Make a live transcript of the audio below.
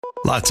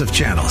Lots of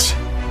channels,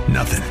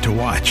 nothing to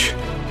watch,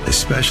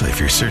 especially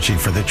if you're searching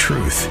for the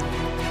truth.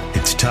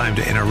 It's time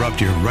to interrupt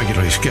your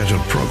regularly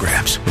scheduled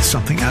programs with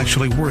something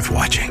actually worth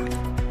watching.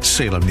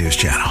 Salem News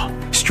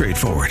Channel.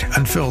 Straightforward,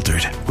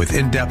 unfiltered, with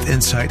in-depth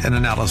insight and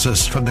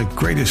analysis from the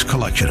greatest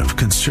collection of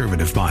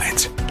conservative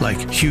minds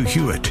like Hugh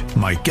Hewitt,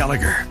 Mike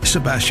Gallagher,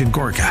 Sebastian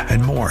Gorka,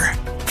 and more.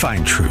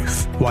 Find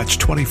truth. Watch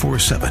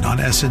 24/7 on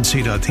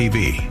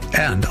snc.tv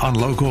and on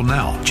Local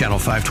Now, Channel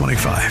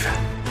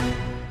 525.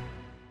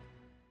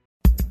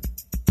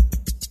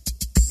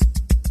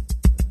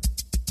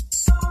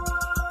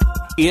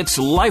 It's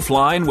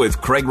Lifeline with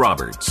Craig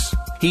Roberts.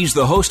 He's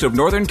the host of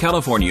Northern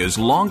California's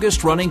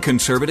longest-running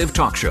conservative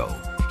talk show.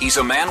 He's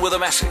a man with a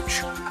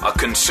message, a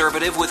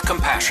conservative with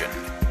compassion.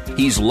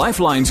 He's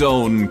Lifeline's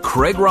own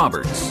Craig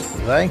Roberts.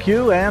 Thank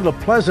you, and a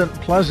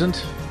pleasant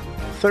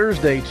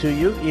Thursday to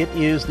you. It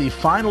is the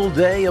final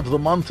day of the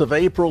month of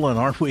April, and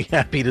aren't we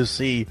happy to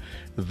see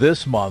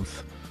this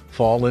month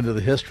fall into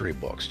the history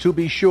books? To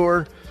be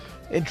sure,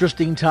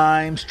 interesting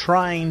times,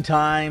 trying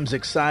times,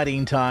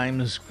 exciting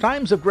times,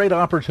 times of great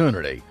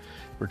opportunity.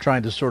 We're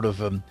trying to sort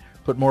of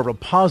put more of a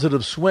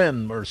positive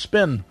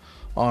spin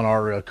on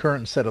our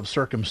current set of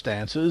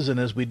circumstances. And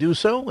as we do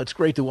so, it's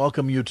great to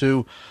welcome you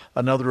to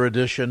another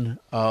edition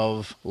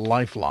of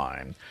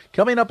Lifeline.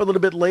 Coming up a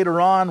little bit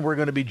later on, we're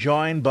going to be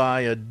joined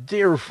by a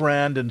dear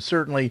friend and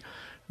certainly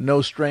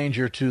no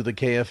stranger to the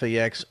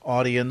KFAX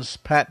audience.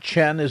 Pat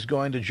Chen is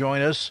going to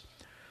join us,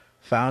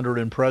 founder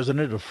and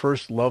president of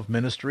First Love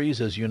Ministries.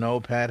 As you know,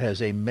 Pat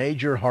has a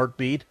major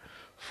heartbeat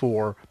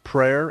for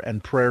prayer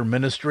and prayer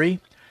ministry.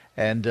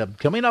 And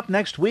coming up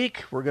next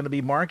week, we're going to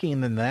be marking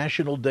the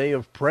National Day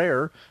of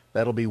Prayer.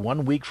 That'll be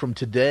 1 week from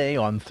today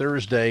on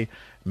Thursday,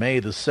 May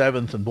the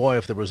 7th. And boy,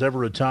 if there was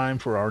ever a time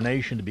for our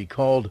nation to be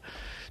called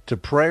to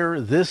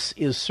prayer, this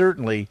is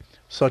certainly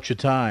such a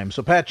time.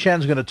 So Pat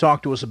Chen's going to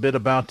talk to us a bit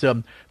about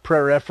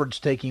prayer efforts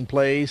taking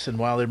place, and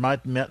while there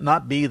might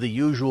not be the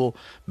usual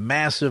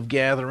massive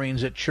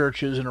gatherings at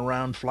churches and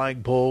around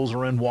flagpoles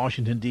or in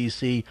Washington,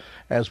 D.C.,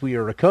 as we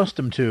are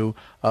accustomed to,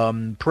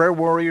 prayer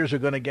warriors are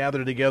going to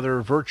gather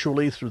together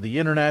virtually through the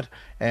internet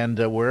and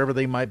wherever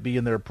they might be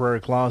in their prayer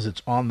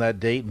closets on that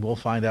date, and we'll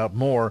find out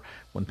more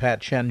when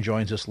Pat Chen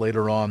joins us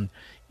later on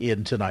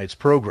in tonight's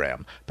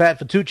program. Pat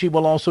Fitucci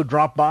will also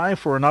drop by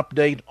for an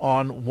update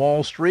on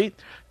Wall Street.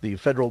 The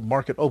Federal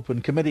Market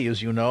Open Committee,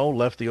 as you know,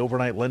 left the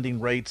overnight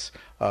lending rates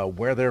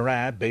where they're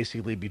at,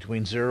 basically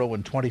between 0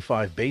 and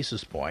 25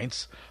 basis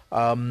points.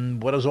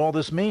 What does all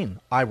this mean?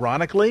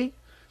 Ironically,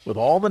 with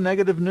all the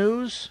negative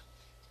news,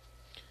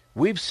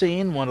 we've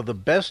seen one of the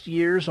best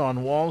years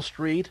on Wall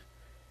Street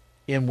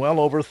in well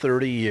over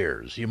 30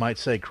 years. You might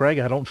say, Craig,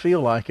 I don't feel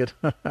like it.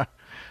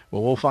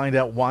 Well, we'll find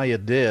out why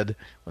it did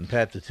when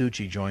Pat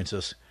Fitucci joins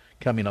us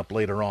coming up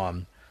later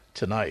on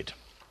tonight.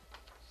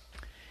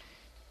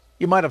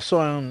 You might have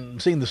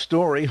seen the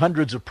story.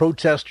 Hundreds of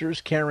protesters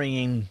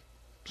carrying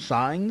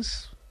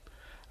signs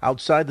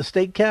outside the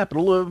state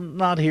capitol,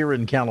 not here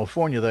in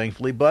California,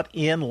 thankfully, but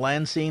in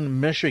Lansing,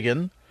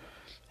 Michigan.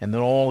 And it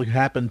all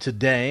happened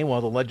today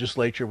while the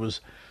legislature was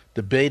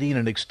debating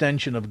an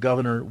extension of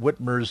Governor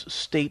Whitmer's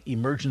state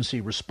emergency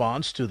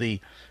response to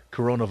the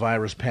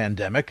coronavirus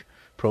pandemic.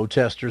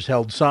 Protesters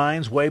held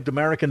signs, waved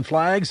American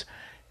flags,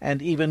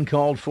 and even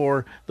called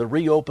for the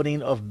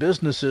reopening of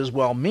businesses,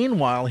 while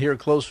meanwhile, here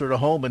closer to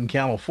home in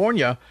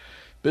California,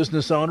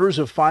 business owners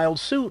have filed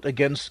suit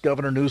against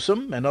Governor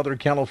Newsom and other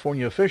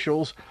California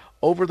officials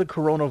over the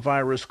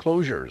coronavirus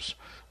closures.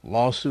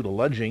 Lawsuit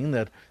alleging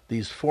that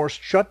these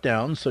forced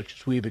shutdowns, such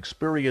as we've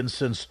experienced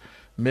since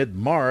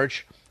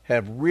mid-March,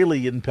 have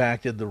really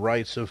impacted the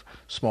rights of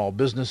small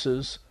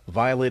businesses,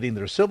 violating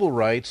their civil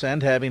rights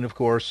and having, of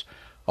course,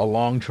 a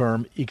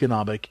long-term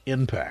economic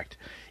impact.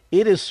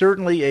 It is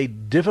certainly a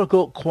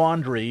difficult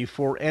quandary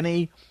for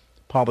any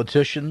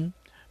politician,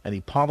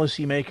 any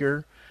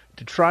policymaker,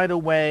 to try to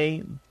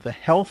weigh the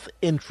health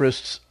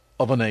interests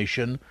of a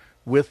nation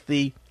with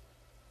the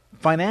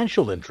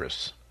financial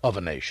interests of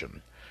a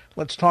nation.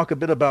 Let's talk a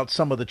bit about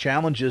some of the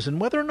challenges and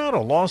whether or not a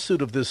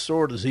lawsuit of this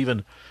sort is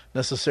even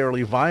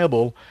necessarily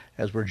viable,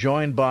 as we're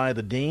joined by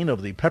the Dean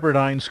of the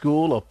Pepperdine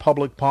School of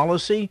Public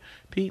Policy,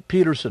 Pete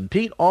Peterson.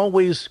 Pete,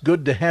 always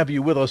good to have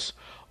you with us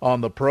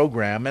on the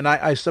program. And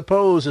I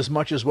suppose as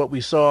much as what we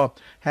saw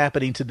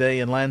happening today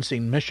in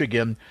Lansing,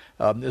 Michigan,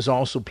 is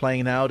also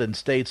playing out in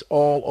states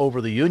all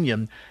over the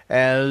union,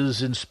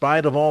 as in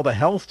spite of all the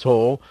health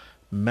toll,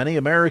 many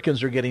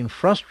Americans are getting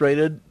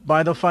frustrated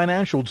by the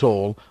financial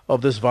toll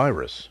of this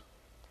virus.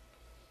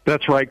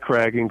 That's right,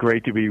 Craig, and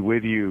great to be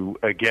with you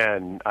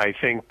again. I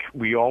think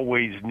we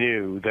always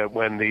knew that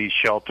when the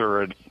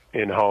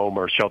shelter-in-home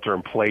or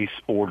shelter-in-place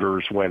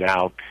orders went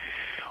out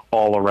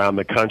all around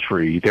the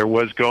country, there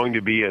was going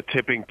to be a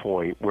tipping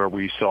point where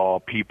we saw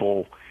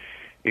people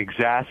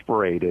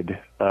exasperated,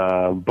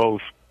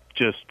 both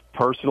just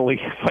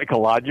personally,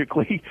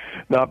 psychologically,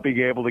 not being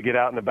able to get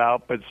out and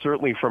about, but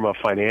certainly from a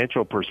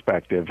financial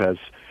perspective, as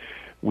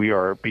we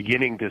are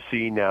beginning to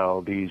see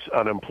now these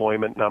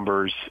unemployment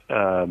numbers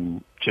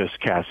just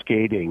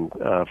cascading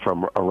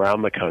from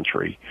around the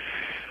country.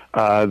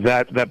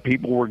 that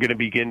people were going to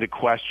begin to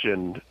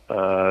question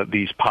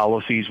these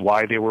policies,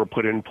 why they were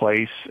put in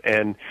place,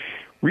 and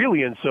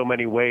really in so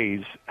many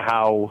ways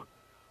how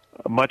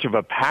much of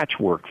a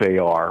patchwork they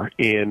are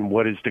in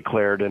what is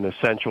declared an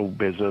essential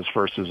business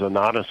versus a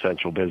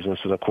non-essential business.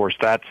 And, of course,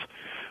 that's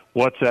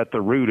what's at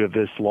the root of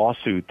this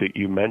lawsuit that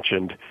you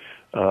mentioned,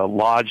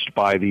 lodged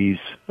by these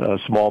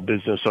small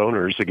business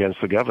owners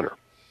against the governor.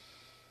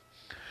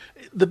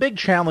 The big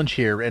challenge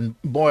here, and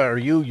boy, are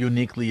you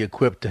uniquely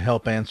equipped to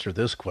help answer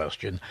this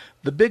question.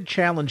 The big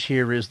challenge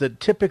here is that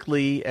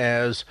typically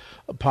as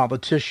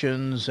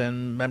politicians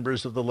and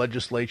members of the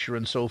legislature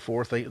and so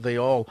forth, they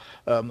all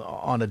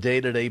on a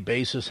day-to-day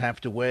basis have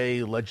to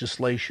weigh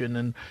legislation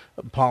and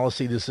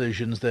policy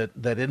decisions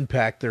that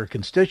impact their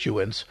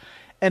constituents.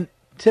 And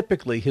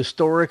typically,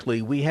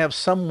 historically, we have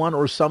someone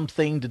or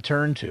something to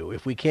turn to.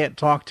 If we can't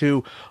talk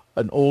to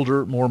an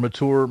older, more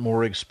mature,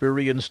 more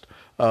experienced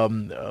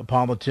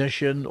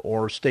politician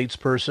or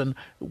statesperson,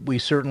 we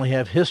certainly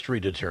have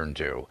history to turn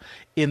to.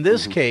 In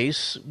this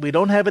case, we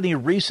don't have any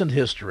recent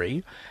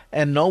history,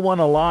 and no one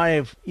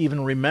alive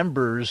even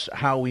remembers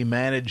how we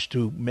managed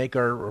to make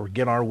or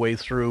get our way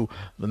through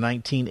the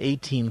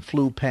 1918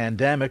 flu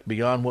pandemic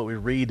beyond what we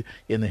read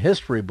in the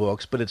history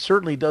books, but it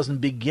certainly doesn't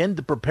begin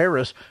to prepare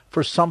us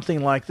for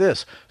something like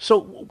this. So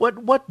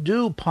what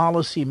do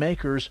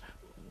policymakers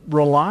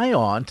rely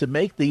on to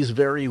make these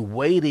very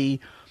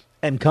weighty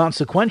and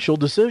consequential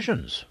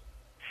decisions?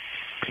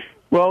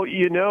 Well,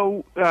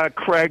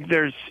 Craig,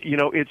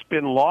 it's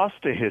been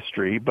lost to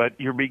history, but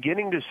you're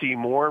beginning to see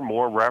more and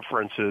more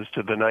references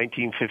to the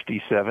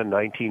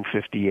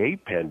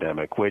 1957-1958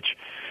 pandemic, which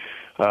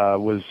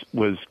was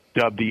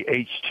dubbed the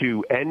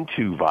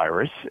H2N2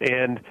 virus.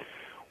 And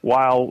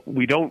while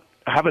we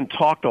haven't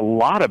talked a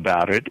lot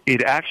about it,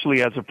 it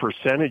actually, as a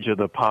percentage of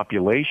the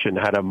population,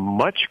 had a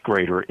much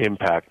greater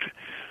impact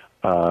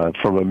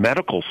from a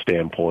medical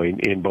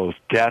standpoint in both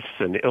deaths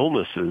and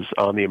illnesses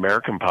on the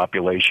American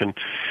population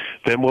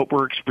than what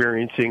we're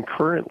experiencing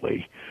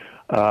currently.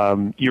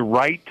 You're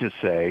right to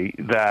say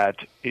that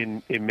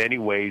in many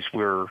ways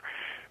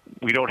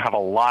we don't have a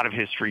lot of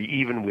history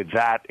even with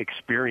that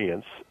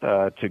experience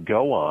to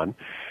go on.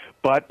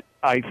 But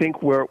I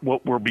think what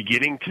we're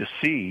beginning to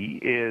see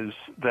is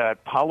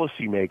that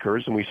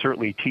policymakers, and we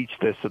certainly teach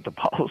this at the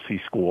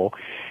policy school,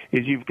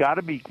 is you've got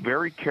to be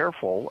very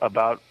careful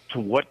about to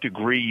what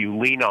degree you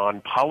lean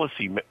on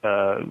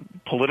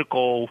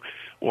political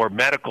or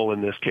medical,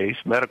 in this case,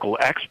 medical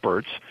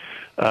experts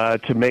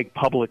to make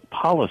public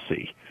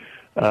policy.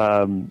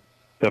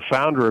 The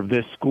founder of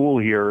this school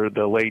here,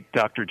 the late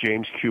Dr.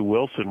 James Q.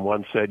 Wilson,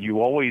 once said,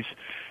 you always,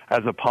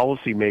 as a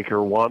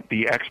policymaker, want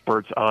the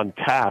experts on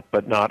tap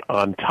but not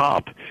on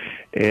top.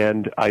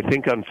 And I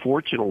think,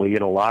 unfortunately,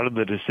 in a lot of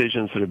the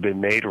decisions that have been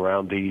made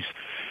around these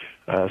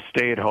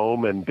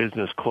stay-at-home and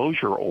business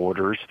closure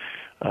orders,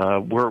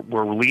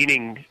 we're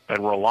leaning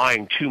and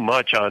relying too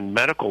much on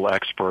medical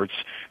experts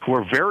who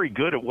are very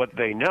good at what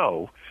they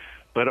know,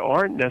 but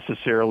aren't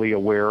necessarily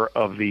aware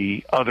of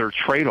the other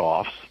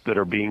trade-offs that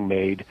are being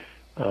made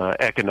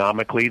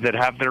economically that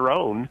have their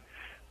own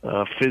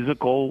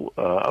physical,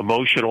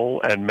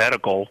 emotional, and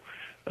medical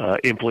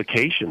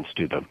implications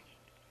to them.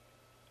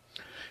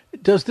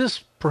 Does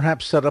this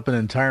perhaps set up an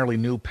entirely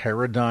new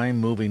paradigm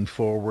moving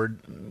forward?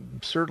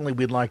 Certainly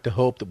we'd like to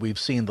hope that we've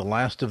seen the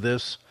last of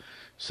this.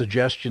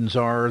 Suggestions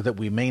are that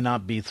we may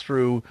not be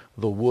through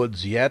the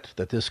woods yet,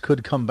 that this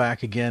could come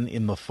back again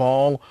in the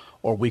fall,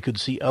 or we could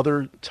see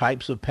other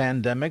types of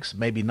pandemics,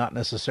 maybe not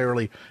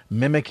necessarily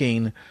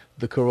mimicking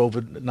the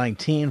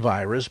COVID-19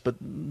 virus, but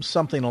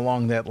something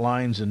along that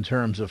lines in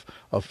terms of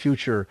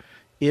future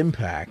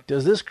impact.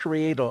 Does this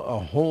create a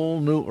whole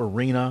new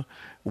arena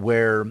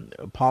where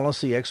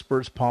policy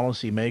experts,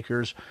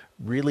 policymakers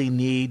really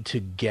need to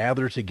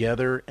gather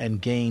together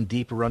and gain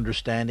deeper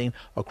understanding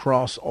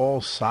across all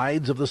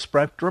sides of the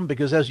spectrum?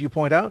 Because as you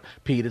point out,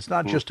 Pete, it's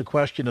not just a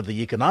question of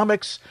the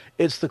economics,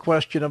 it's the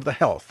question of the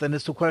health, and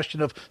it's the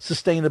question of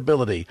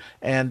sustainability.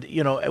 And,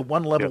 at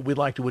one level, we'd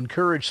like to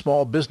encourage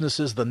small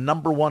businesses, the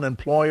number one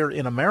employer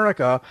in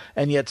America,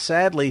 and yet,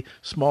 sadly,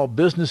 small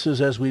businesses,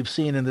 as we've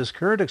seen in this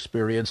current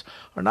experience,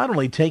 are not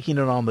only taking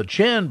it on the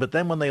chin, but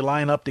then when they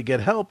line up to get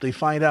help, they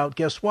find out,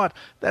 guess what?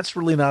 That's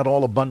really not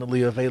all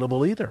abundantly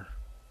available either.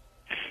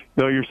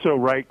 No, you're so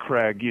right,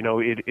 Craig.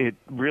 It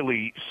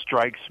really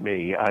strikes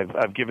me.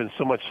 I've given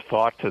so much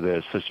thought to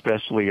this,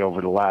 especially over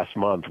the last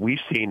month. We've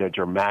seen a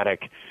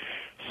dramatic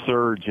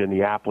surge in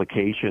the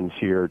applications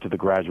here to the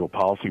graduate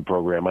policy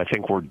program. I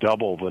think we're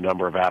double the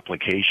number of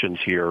applications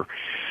here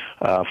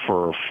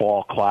for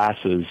fall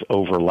classes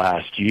over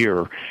last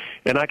year.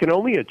 And I can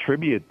only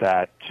attribute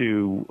that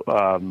to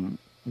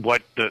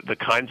what the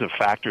kinds of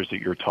factors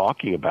that you're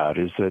talking about,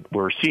 is that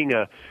we're seeing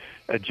a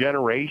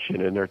generation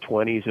in their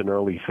 20s and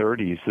early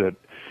 30s that,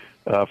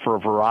 for a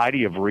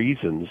variety of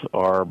reasons,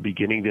 are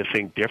beginning to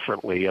think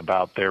differently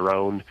about their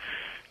own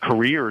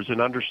careers and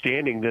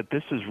understanding that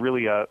this is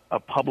really a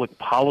public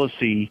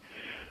policy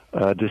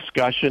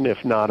discussion,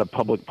 if not a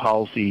public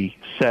policy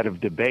set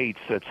of debates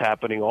that's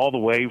happening all the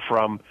way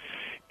from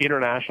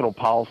international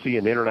policy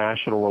and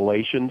international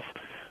relations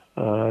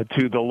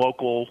to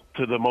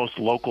the most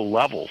local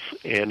levels.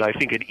 And I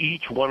think at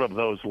each one of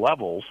those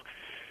levels,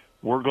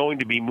 we're going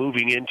to be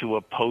moving into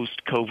a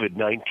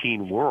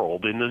post-COVID-19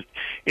 world in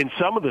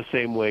some of the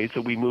same ways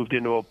that we moved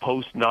into a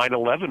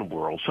post-9/11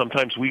 world.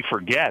 Sometimes we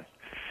forget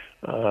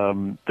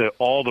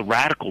all the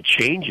radical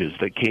changes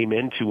that came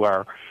into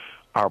our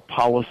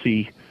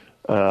policy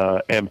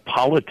and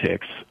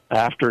politics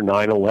after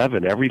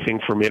 9/11. Everything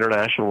from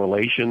international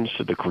relations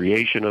to the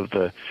creation of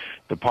the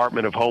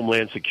Department of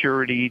Homeland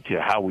Security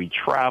to how we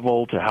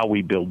travel to how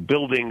we build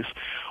buildings.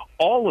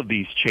 All of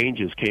these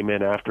changes came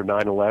in after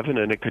 9/11,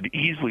 and it could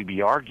easily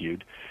be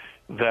argued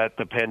that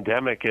the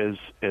pandemic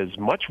is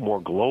much more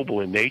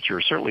global in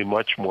nature, certainly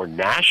much more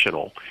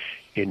national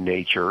in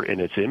nature in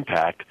its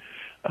impact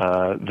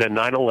than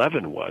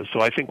 9/11 was. So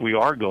I think we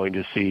are going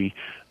to see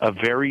a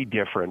very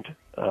different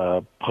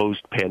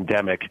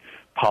post-pandemic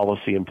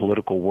policy and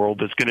political world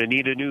that's going to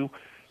need a new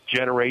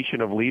generation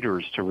of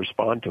leaders to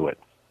respond to it.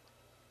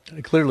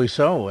 Clearly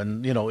so.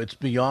 And, it's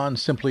beyond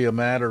simply a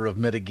matter of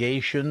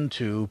mitigation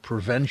to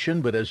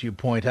prevention, but as you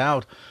point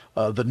out,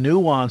 the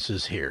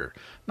nuances here,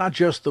 not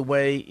just the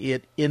way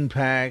it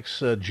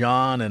impacts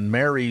John and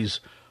Mary's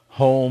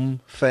home,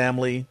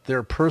 family,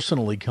 their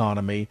personal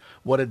economy,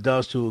 what it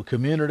does to a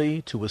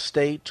community, to a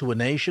state, to a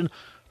nation,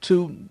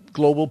 to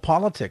global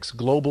politics,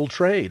 global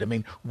trade. I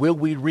mean, will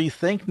we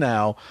rethink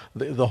now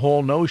the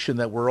whole notion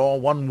that we're all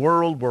one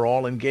world, we're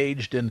all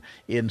engaged in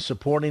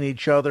supporting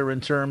each other in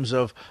terms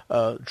of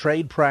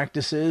trade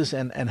practices,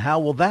 and how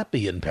will that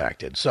be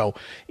impacted? So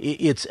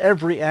it's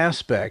every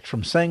aspect,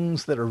 from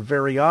things that are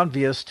very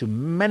obvious to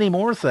many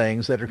more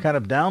things that are kind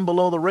of down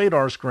below the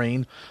radar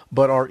screen,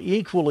 but are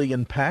equally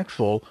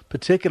impactful,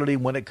 particularly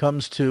when it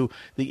comes to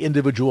the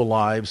individual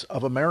lives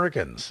of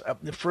Americans.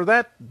 To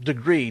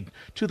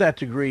that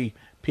degree,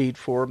 Pete,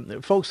 for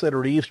folks that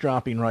are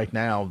eavesdropping right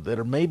now, that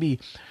are maybe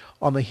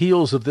on the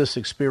heels of this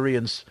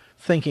experience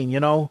thinking,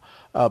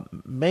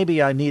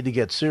 maybe I need to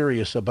get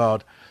serious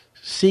about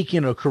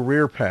seeking a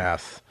career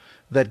path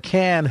that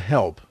can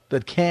help,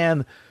 that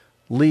can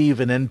leave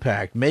an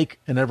impact, make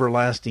an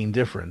everlasting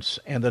difference.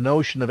 And the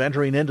notion of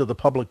entering into the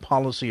public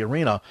policy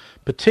arena,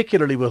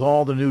 particularly with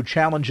all the new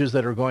challenges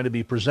that are going to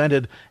be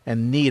presented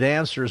and need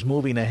answers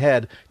moving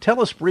ahead. Tell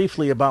us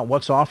briefly about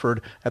what's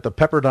offered at the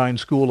Pepperdine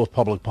School of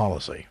Public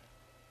Policy.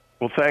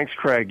 Well, thanks,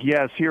 Craig.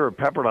 Yes, here at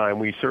Pepperdine,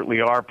 we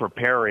certainly are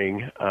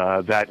preparing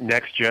that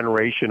next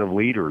generation of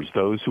leaders,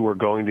 those who are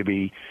going to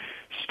be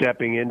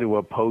stepping into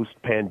a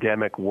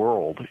post-pandemic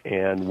world.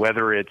 And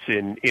whether it's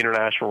in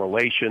international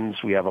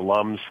relations, we have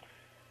alums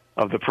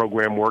of the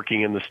program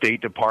working in the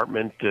State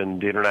Department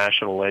and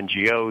international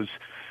NGOs,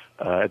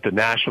 at the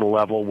national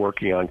level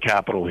working on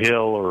Capitol Hill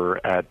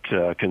or at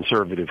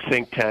conservative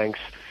think tanks,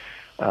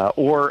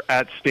 or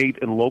at state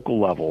and local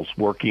levels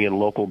working in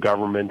local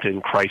government in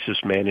crisis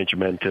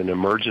management and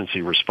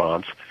emergency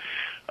response.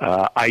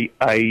 I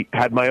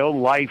had my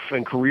own life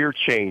and career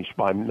changed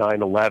by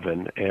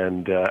 9/11,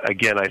 and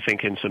again, I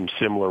think in some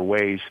similar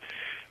ways,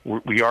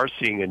 we are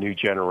seeing a new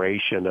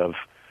generation of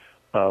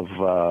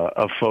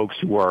folks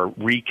who are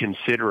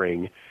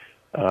reconsidering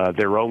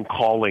their own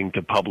calling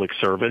to public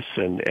service,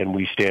 and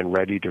we stand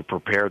ready to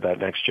prepare that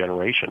next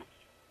generation.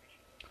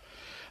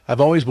 I've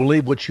always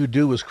believed what you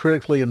do is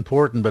critically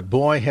important, but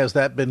boy, has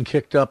that been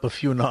kicked up a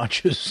few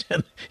notches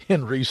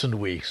in recent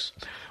weeks.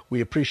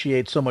 We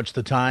appreciate so much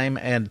the time,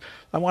 and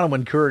I want to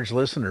encourage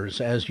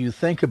listeners, as you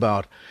think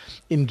about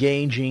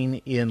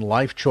engaging in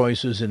life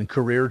choices and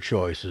career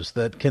choices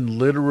that can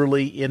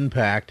literally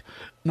impact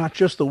not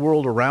just the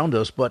world around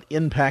us, but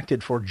impact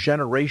it for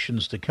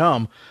generations to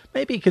come,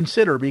 maybe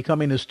consider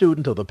becoming a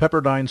student of the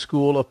Pepperdine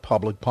School of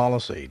Public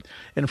Policy.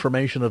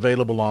 Information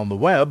available on the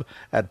web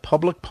at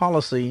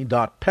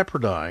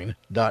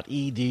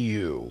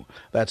publicpolicy.pepperdine.edu.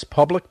 That's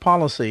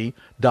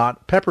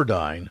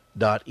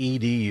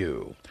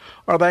publicpolicy.pepperdine.edu.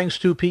 Our thanks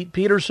to Pete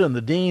Peterson,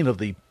 the Dean of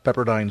the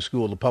Pepperdine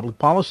School of Public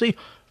Policy,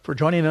 for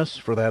joining us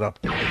for that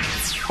update.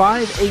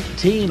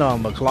 5:18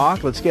 on the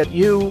clock. Let's get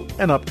you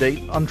an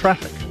update on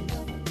traffic.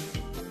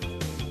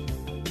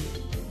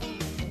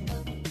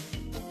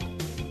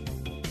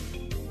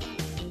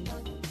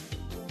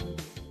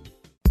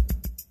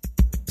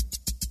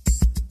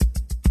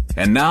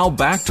 And now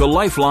back to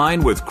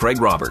Lifeline with Craig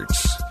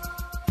Roberts.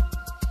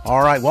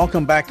 All right,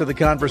 welcome back to the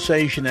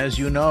conversation. As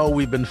you know,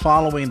 we've been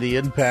following the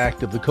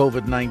impact of the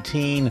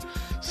COVID-19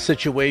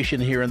 situation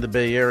here in the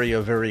Bay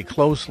Area very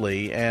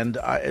closely, and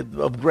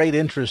of great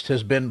interest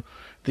has been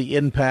the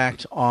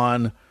impact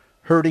on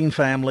hurting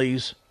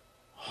families,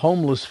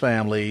 homeless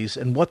families,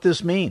 and what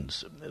this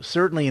means.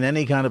 Certainly in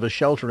any kind of a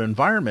shelter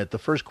environment, the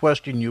first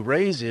question you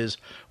raise is,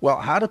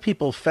 well, how do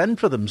people fend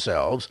for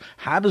themselves?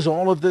 How does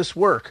all of this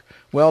work?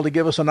 Well, to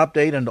give us an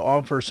update and to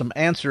offer some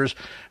answers,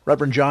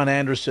 Reverend John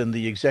Anderson,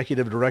 the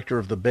Executive Director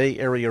of the Bay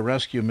Area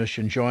Rescue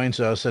Mission, joins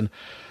us. And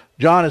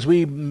John, as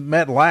we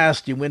met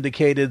last, you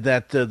indicated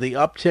that the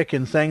uptick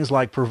in things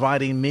like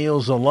providing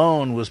meals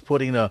alone was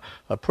putting a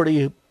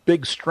pretty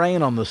big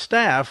strain on the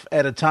staff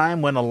at a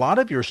time when a lot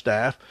of your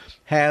staff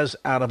has,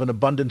 out of an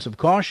abundance of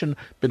caution,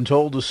 been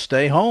told to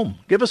stay home.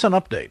 Give us an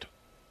update.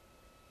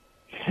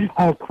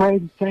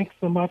 Craig, thanks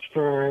so much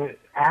for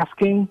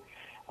asking.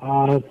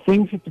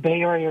 Things at the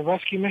Bay Area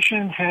Rescue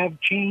Mission have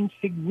changed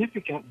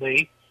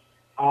significantly,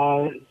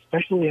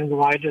 especially in the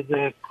light of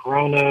the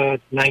coronavirus,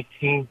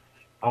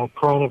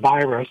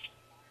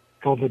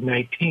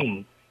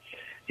 COVID-19.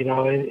 You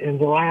know, in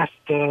the last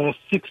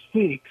 6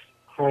 weeks,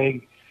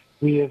 Craig,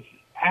 we have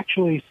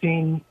actually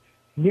seen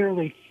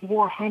nearly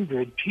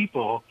 400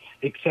 people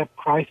accept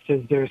Christ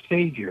as their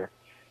Savior.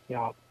 You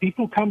know,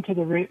 people come to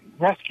the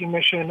rescue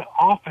mission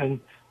often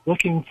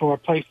looking for a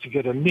place to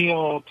get a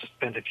meal, to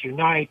spend a few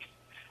nights,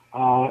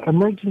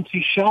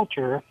 emergency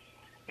shelter,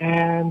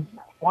 and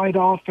quite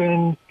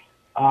often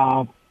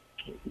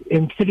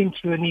in fitting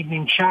to an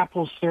evening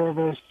chapel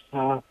service,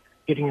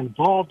 getting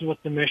involved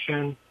with the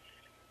mission.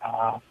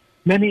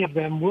 Many of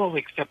them will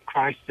accept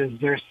Christ as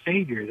their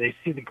Savior. They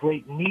see the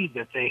great need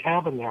that they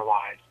have in their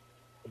lives,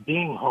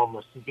 being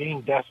homeless and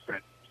being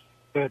desperate.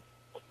 But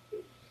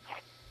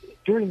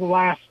during the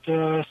last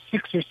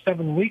 6 or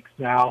 7 weeks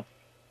now,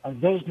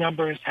 those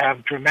numbers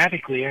have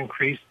dramatically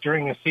increased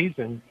during a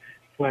season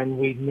when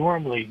we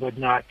normally would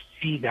not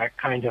see that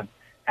kind of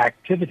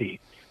activity.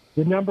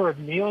 The number of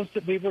meals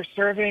that we were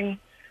serving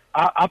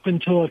up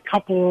until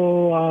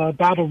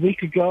about a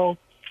week ago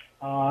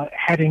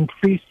had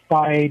increased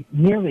by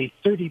nearly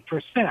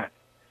 30%.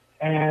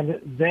 And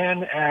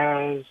then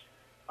as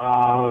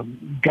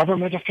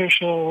government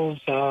officials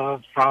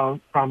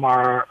from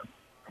our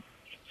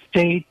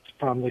state,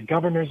 from the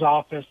governor's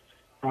office,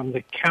 from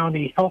the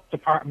county health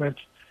department,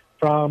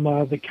 from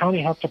the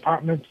county health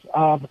departments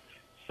of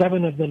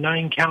 7 of the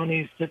 9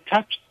 counties that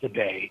touch the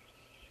Bay,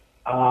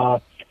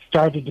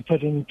 started to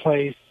put in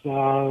place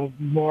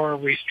more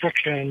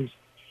restrictions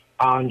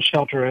on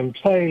shelter in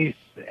place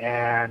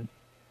and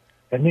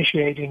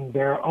initiating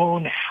their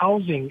own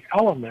housing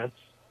elements,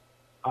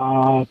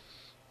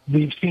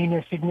 we've seen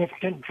a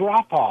significant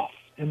drop-off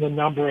in the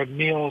number of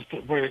meals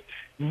that we're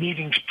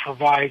needing to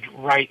provide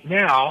right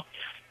now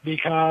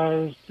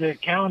because the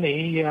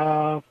county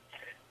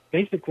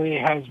basically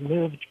has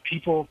moved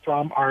people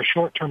from our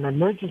short-term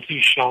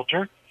emergency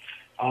shelter,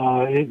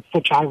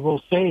 which I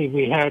will say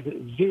we had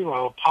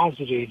 0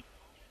 positive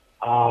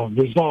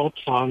results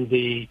on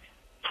the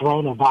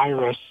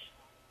coronavirus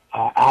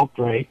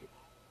outbreak.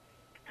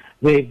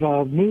 They've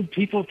moved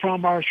people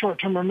from our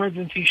short-term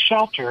emergency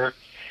shelter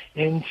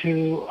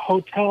into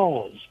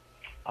hotels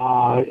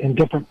in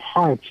different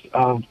parts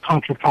of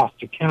Contra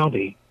Costa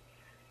County.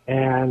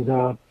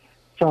 And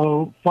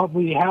so what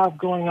we have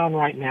going on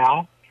right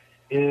now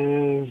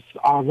is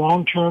our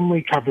long-term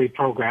recovery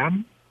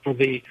program for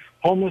the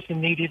homeless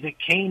and needy that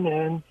came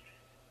in,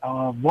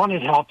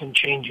 wanted help in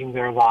changing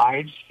their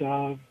lives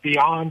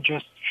beyond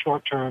just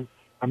short-term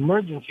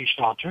emergency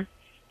shelter.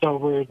 So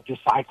we're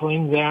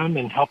discipling them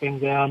and helping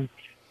them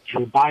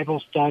through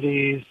Bible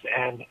studies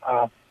and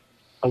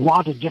a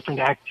lot of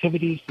different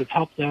activities that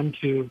help them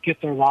to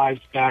get their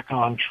lives back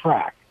on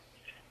track.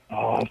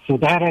 So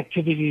that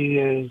activity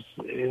is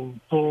in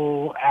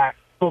full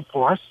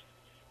force.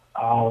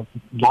 A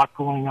lot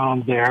going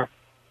on there.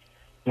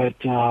 But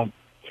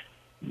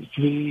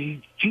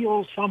we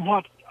feel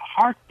somewhat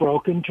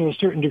heartbroken to a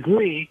certain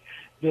degree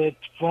that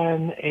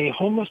when a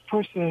homeless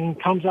person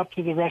comes up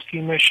to the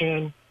rescue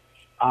mission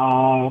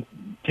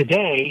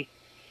today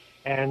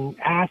and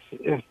asks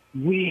if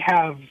we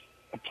have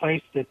a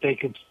place that they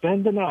could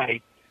spend the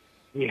night,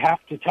 we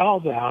have to tell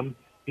them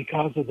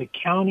because of the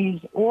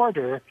county's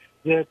order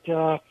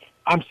that,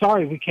 I'm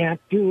sorry, we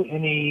can't do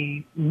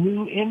any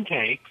new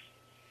intakes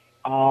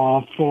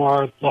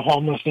for the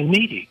homeless and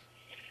needy.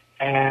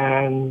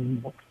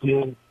 And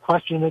the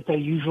question that they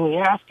usually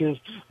ask is,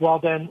 well,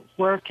 then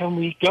where can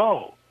we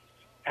go?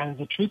 And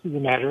the truth of the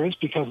matter is,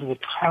 because of the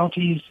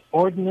county's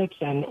ordinance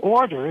and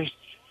orders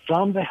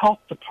from the health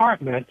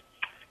department,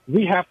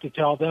 we have to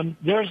tell them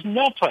there's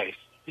no place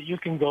that you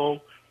can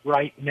go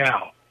right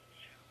now.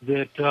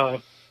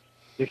 That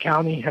the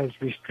county has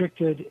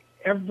restricted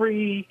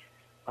every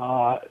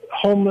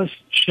homeless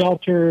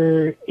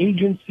shelter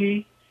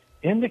agency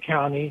in the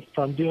county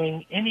from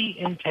doing any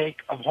intake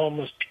of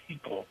homeless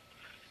people.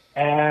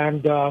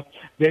 And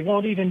they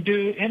won't even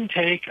do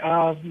intake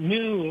of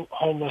new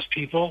homeless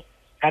people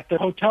at the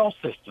hotel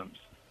systems.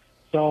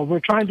 So we're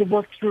trying to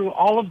work through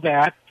all of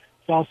that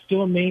while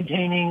still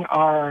maintaining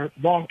our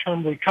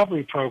long-term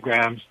recovery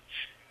programs.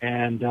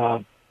 And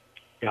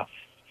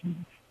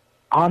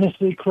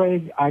honestly,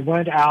 Craig, I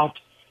went out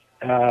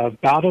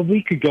about a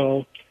week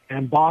ago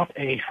and bought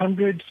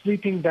 100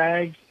 sleeping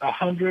bags,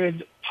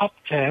 100 pup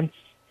tents,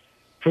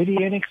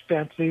 pretty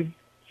inexpensive,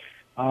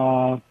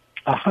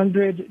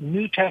 100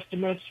 New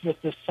Testaments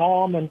with the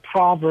Psalm and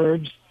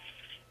Proverbs,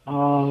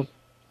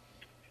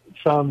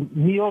 some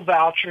meal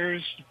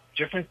vouchers,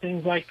 different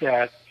things like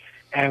that.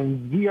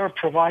 And we are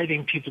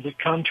providing people that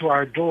come to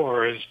our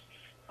doors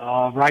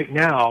right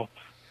now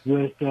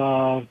with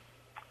a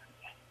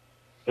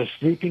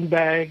sleeping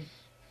bag,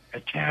 a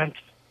tent,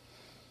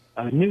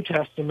 a New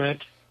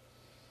Testament,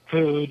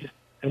 food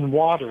and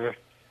water,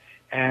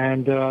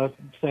 and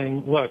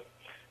saying, look,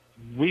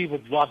 we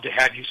would love to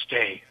have you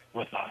stay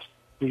with us.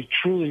 We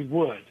truly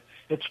would.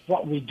 It's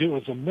what we do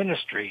as a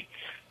ministry.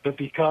 But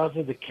because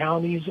of the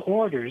county's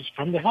orders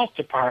from the health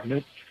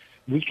department,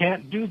 we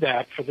can't do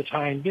that for the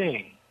time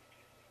being.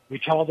 We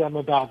tell them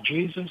about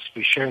Jesus.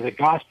 We share the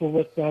gospel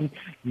with them.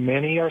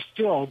 Many are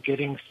still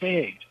getting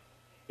saved.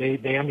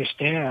 They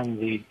understand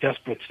the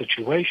desperate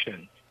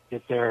situation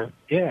that they're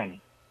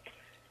in.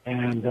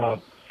 And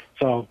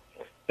so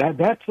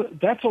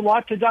that's a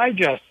lot to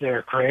digest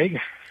there, Craig.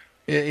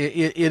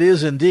 It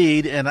is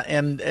indeed,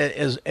 and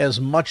as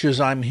much as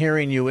I'm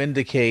hearing you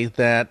indicate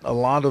that a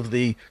lot of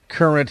the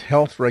current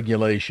health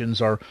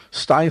regulations are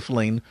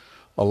stifling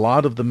a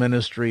lot of the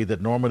ministry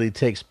that normally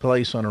takes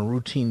place on a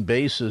routine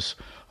basis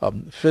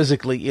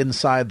physically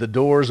inside the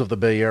doors of the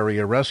Bay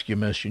Area Rescue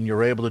Mission,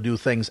 you're able to do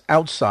things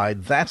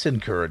outside. That's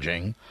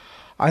encouraging.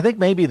 I think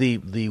maybe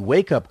the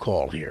wake-up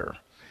call here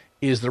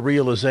is the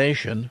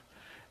realization,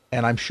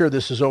 and I'm sure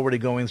this is already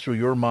going through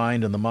your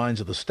mind and the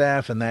minds of the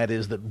staff, and that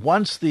is that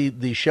once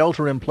the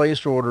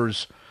shelter-in-place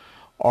orders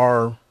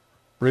are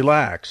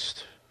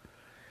relaxed,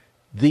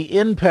 the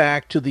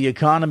impact to the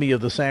economy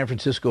of the San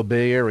Francisco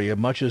Bay Area,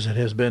 much as it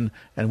has been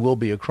and will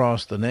be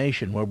across the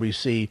nation, where we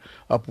see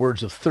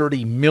upwards of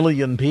 30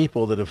 million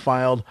people that have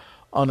filed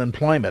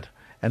unemployment,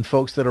 and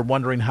folks that are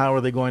wondering how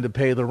are they going to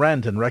pay the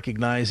rent, and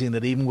recognizing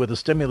that even with a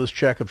stimulus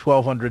check of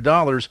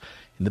 $1,200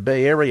 in the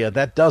Bay Area,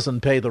 that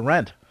doesn't pay the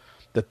rent,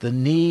 that the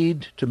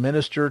need to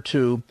minister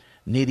to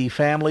needy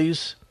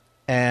families,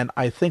 and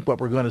I think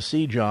what we're going to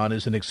see, John,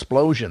 is an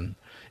explosion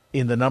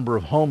in the number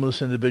of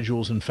homeless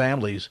individuals and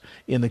families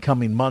in the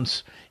coming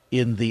months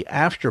in the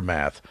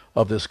aftermath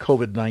of this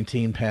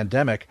COVID-19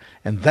 pandemic.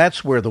 And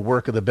that's where the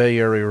work of the Bay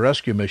Area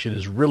Rescue Mission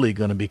is really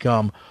going to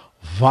become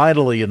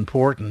vitally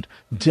important,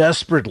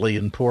 desperately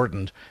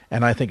important.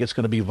 And I think it's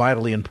going to be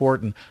vitally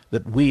important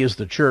that we as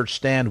the church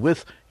stand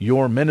with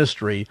your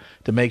ministry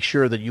to make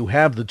sure that you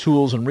have the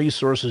tools and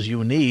resources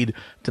you need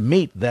to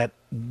meet that,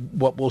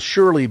 what will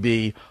surely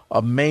be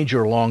a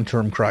major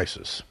long-term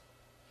crisis.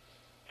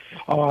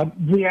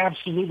 We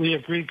absolutely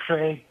agree,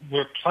 Craig.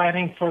 We're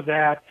planning for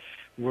that.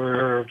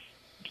 We're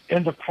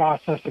in the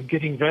process of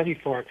getting ready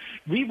for it.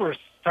 We were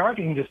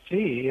starting to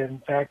see,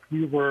 in fact,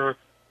 we were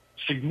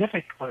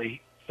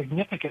significantly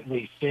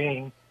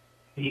seeing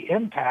the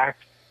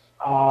impact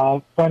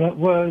when it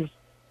was,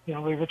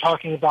 we were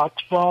talking about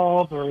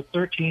 12 or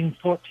 13,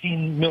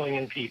 14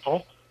 million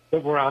people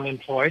that were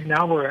unemployed.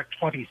 Now we're at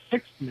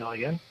 26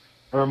 million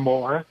or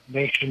more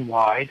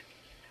nationwide.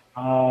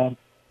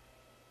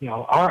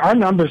 Our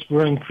numbers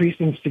were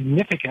increasing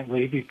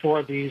significantly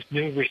before these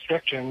new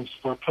restrictions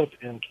were put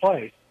in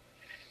place.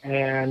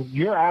 And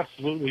you're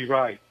absolutely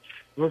right.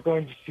 We're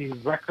going to see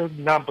record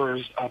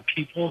numbers of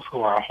people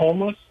who are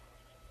homeless,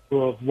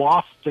 who have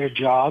lost their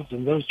jobs,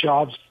 and those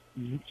jobs,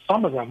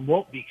 some of them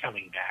won't be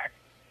coming back,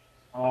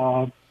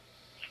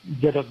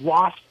 that have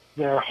lost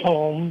their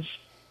homes,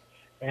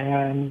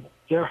 and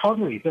they're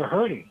hungry, they're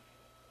hurting.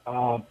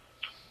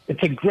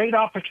 It's a great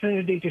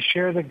opportunity to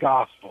share the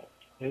gospel.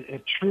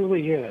 It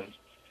truly is.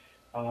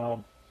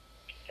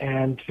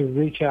 And to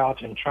reach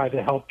out and try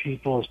to help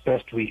people as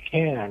best we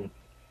can,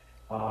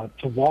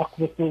 to walk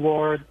with the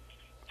Lord,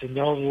 to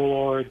know the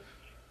Lord,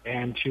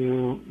 and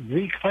to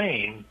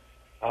reclaim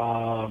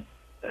a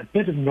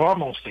bit of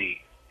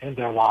normalcy in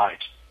their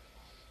lives.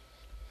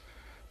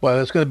 Well,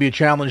 it's going to be a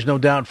challenge, no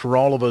doubt, for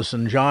all of us.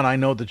 And, John, I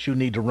know that you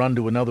need to run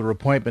to another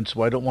appointment,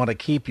 so I don't want to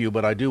keep you,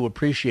 but I do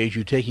appreciate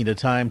you taking the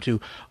time to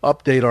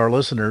update our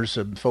listeners.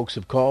 Folks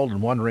have called and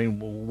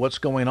wondering what's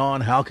going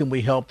on, how can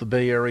we help the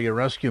Bay Area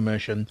Rescue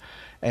Mission?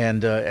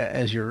 And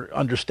as you're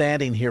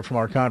understanding here from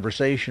our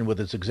conversation with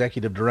its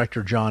executive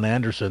director, John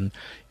Anderson,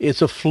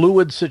 it's a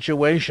fluid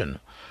situation.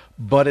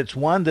 But it's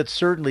one that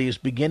certainly is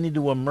beginning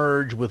to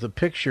emerge with a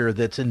picture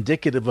that's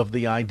indicative of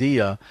the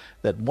idea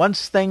that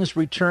once things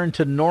return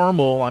to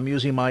normal, I'm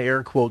using my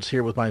air quotes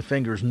here with my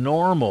fingers,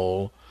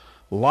 normal,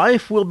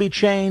 life will be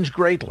changed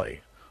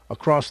greatly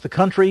across the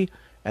country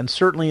and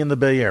certainly in the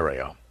Bay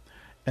Area.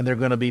 And there are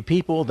going to be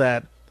people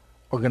that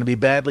are going to be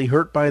badly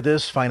hurt by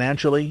this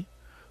financially,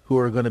 who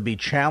are going to be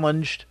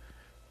challenged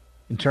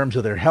in terms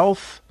of their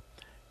health,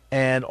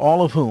 and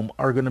all of whom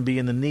are going to be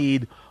in the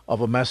need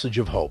of a message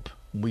of hope.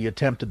 We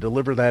attempt to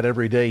deliver that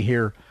every day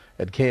here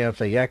at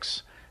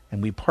KFAX,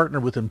 and we partner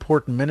with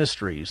important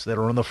ministries that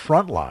are on the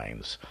front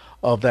lines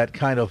of that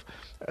kind of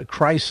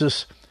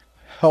crisis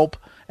help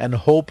and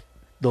hope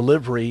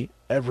delivery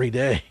every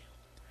day.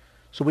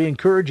 So we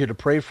encourage you to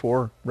pray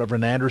for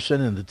Reverend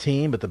Anderson and the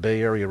team at the Bay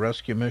Area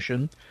Rescue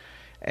Mission,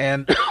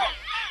 and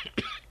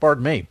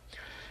pardon me,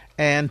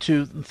 and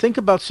to think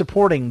about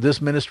supporting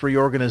this ministry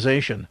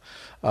organization.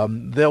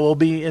 There will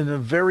be, in a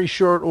very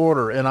short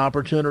order, an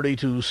opportunity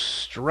to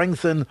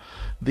strengthen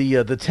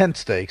the tent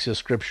stakes, as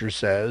Scripture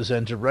says,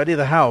 and to ready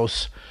the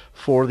house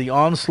for the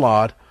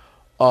onslaught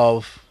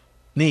of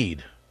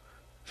need,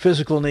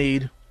 physical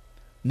need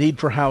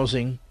for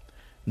housing,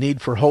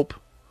 need for hope,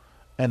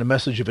 and a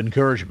message of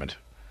encouragement.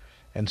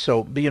 And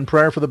so be in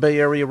prayer for the Bay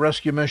Area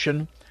Rescue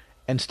Mission,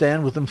 and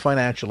stand with them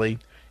financially.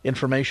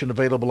 Information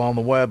available on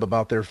the web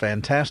about their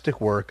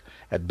fantastic work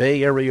at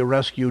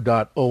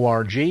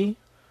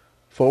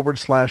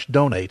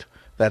bayarearescue.org/donate.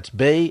 That's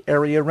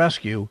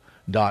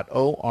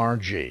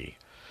bayarearescue.org.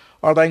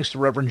 Our thanks to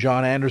Reverend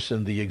John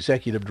Anderson, the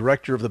Executive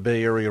Director of the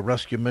Bay Area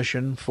Rescue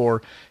Mission,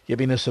 for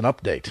giving us an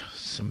update.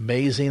 It's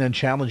amazing and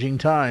challenging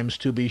times,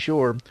 to be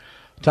sure.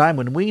 A time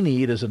when we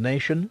need, as a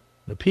nation,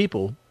 the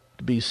people,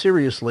 to be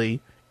seriously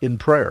in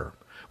prayer.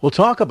 We'll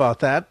talk about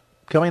that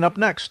coming up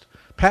next.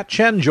 Pat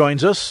Chen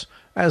joins us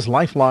as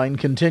Lifeline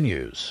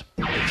continues.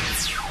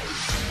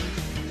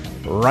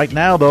 Right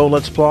now, though,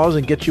 let's pause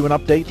and get you an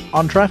update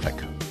on traffic.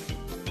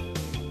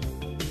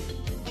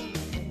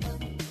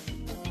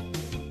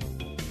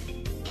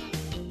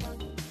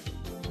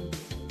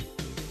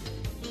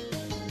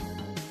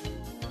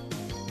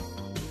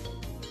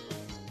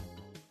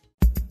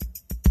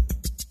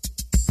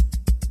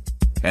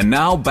 And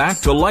now back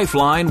to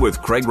Lifeline with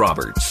Craig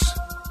Roberts.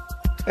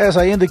 As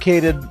I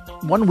indicated,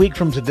 1 week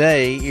from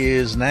today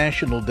is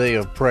National Day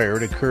of Prayer.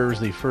 It occurs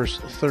the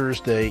first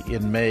Thursday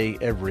in May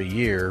every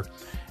year.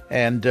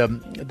 And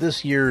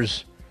this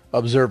year's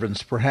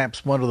observance,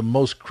 perhaps one of the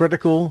most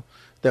critical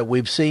that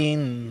we've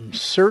seen,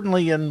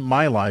 certainly in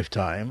my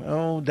lifetime.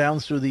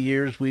 Down through the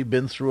years, we've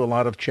been through a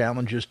lot of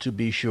challenges, to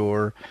be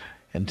sure,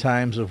 and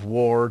times of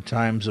war,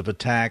 times of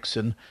attacks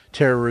and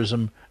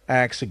terrorism,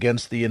 acts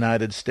against the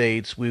United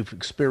States. We've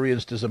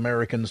experienced, as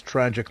Americans,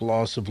 tragic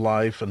loss of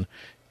life and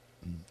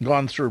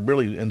gone through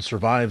really and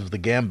survived the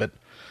gambit.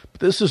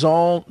 But this is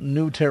all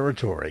new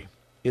territory.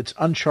 It's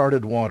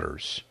uncharted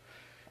waters.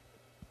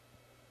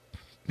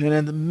 And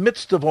in the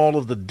midst of all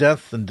of the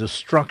death and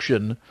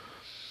destruction,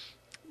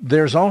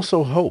 there's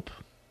also hope.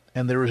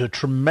 And there is a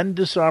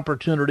tremendous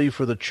opportunity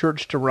for the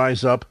church to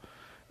rise up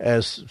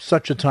as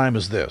such a time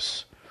as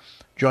this.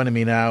 Joining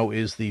me now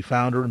is the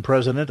founder and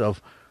president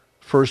of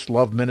First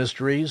Love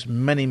Ministries,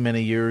 many,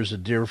 many years a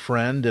dear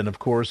friend, and of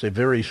course a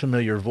very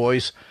familiar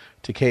voice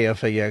to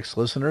KFAX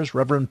listeners.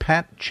 Reverend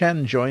Pat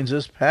Chen joins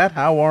us. Pat,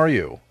 how are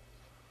you?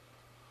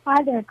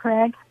 Hi there,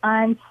 Craig.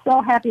 I'm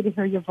so happy to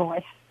hear your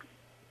voice.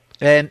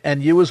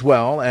 And you as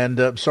well.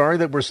 And sorry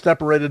that we're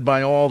separated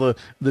by all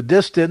the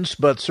distance,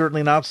 but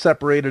certainly not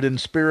separated in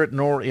spirit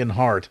nor in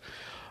heart.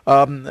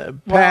 Pat,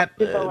 I'm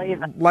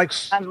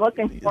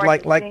looking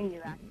forward to seeing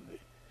you.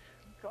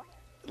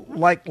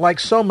 Like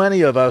so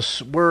many of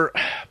us, we're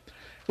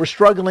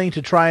struggling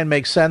to try and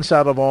make sense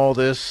out of all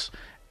this,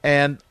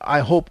 and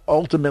I hope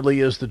ultimately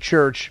as the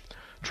church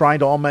trying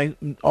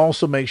to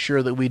also make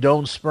sure that we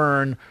don't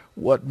spurn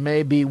what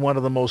may be one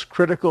of the most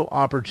critical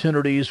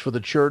opportunities for the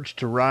church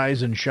to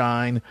rise and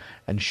shine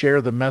and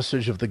share the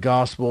message of the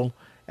gospel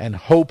and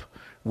hope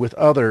with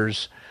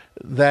others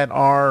that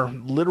are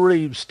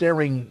literally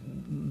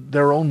staring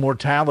their own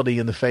mortality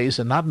in the face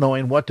and not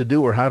knowing what to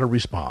do or how to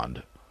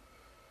respond.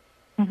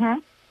 Mm-hmm.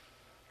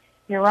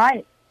 You're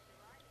right.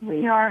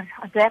 We are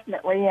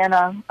definitely in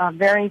a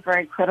very,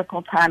 very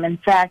critical time. In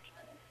fact,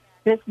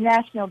 this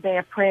National Day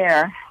of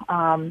Prayer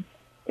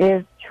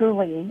is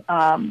truly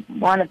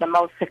one of the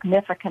most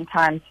significant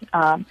times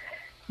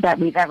that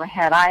we've ever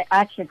had. I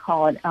actually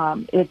call it,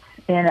 it's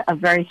in a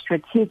very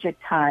strategic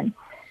time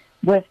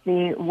with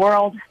the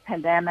world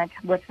pandemic,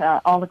 with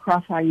all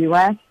across our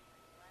U.S.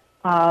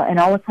 And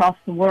all across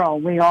the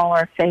world. We all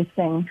are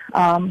facing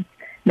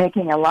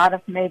making a lot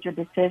of major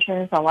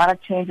decisions, a lot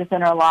of changes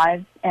in our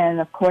lives, and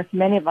of course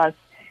many of us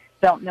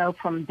don't know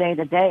from day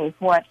to day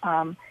what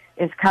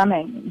is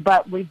coming.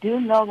 But we do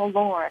know the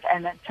Lord,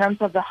 and in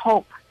terms of the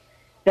hope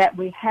that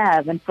we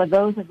have, and for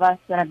those of us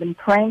that have been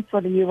praying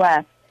for the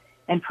U.S.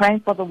 and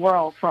praying for the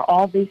world for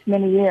all these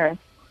many years,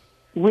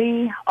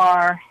 we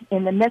are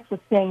in the midst of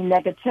seeing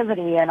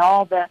negativity and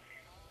all the,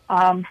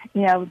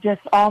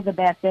 just all the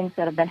bad things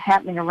that have been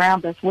happening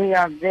around us. We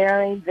are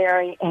very,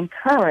 very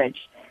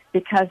encouraged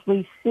because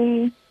we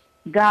see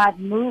God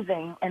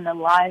moving in the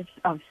lives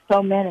of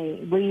so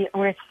many.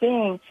 We're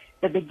seeing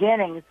the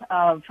beginnings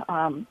of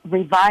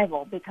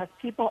revival because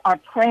people are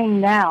praying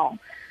now,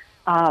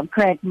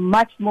 Craig,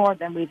 much more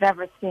than we've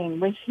ever seen.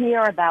 We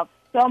hear about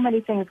so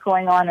many things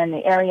going on in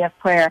the area of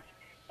prayer,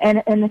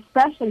 and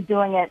especially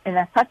doing it in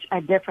such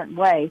a different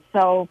way.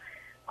 So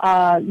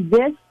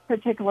this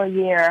particular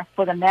year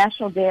for the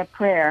National Day of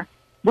Prayer,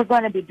 we're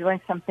going to be doing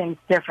some things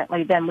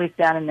differently than we've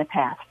done in the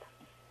past.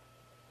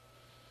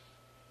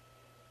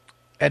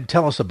 And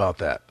tell us about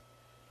that.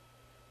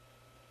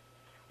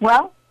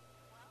 Well,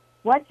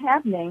 what's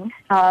happening,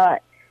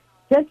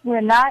 since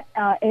we're not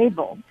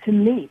able to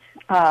meet,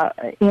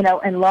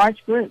 in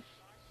large groups,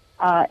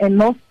 in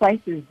most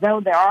places,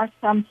 though there are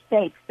some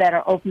states that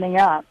are opening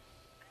up,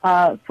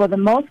 for the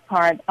most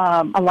part,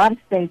 a lot of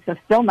states are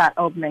still not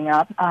opening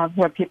up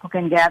where people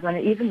can gather.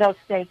 And even those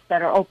states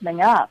that are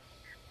opening up,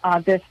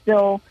 there's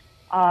still,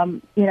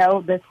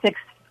 the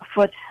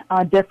 6-foot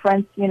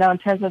difference, in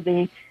terms of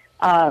the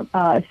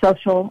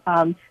social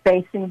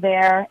spacing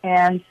there.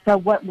 And so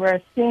what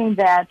we're seeing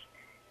that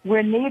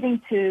we're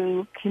needing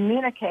to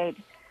communicate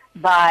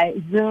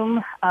by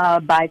Zoom,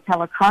 by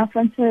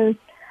teleconferences,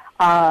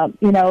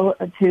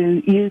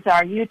 to use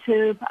our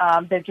YouTube.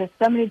 There's just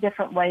so many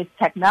different ways,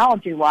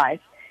 technology-wise,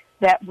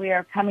 that we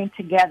are coming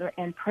together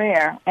in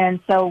prayer. And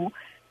so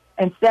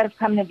instead of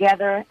coming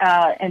together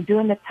and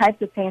doing the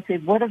types of things we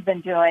would have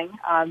been doing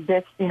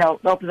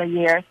over the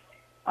years,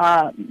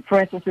 for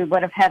instance, we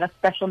would have had a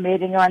special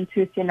meeting on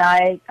Tuesday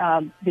night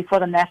before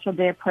the National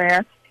Day of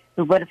Prayer.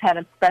 We would have had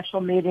a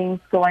special meeting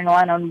going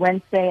on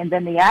Wednesday, and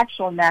then the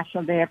actual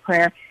National Day of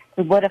Prayer,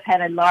 we would have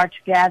had a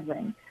large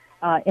gathering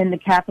in the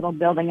Capitol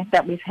building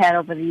that we've had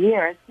over the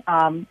years.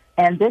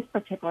 And this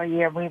particular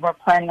year, we were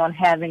planning on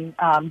having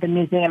the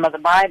Museum of the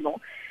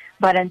Bible.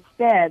 But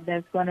instead,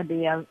 there's going to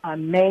be a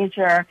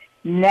major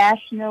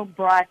national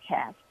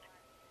broadcast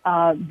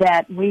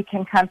that we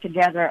can come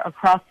together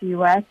across the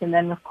U.S. And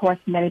then, of course,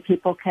 many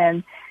people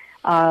can,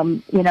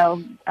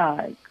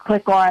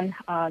 click on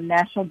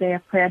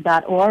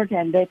nationaldayofprayer.org,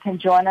 and they can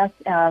join us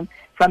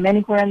from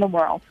anywhere in the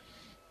world.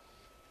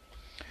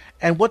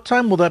 And what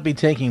time will that be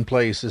taking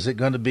place? Is it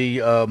going to be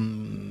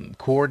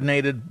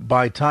coordinated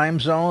by time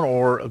zone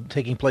or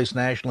taking place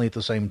nationally at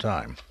the same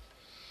time?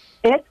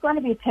 It's going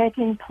to be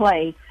taking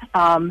place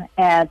from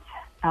 8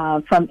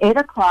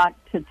 o'clock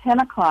to 10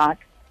 o'clock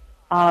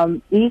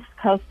East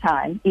Coast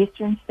time,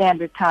 Eastern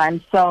Standard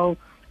Time. So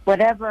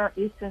whatever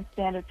Eastern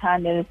Standard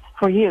Time is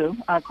for you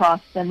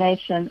across the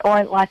nation,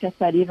 or like I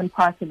said, even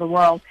parts of the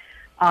world,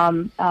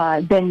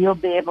 then you'll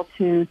be able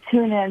to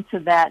tune into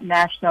that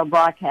national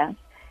broadcast.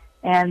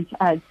 And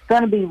it's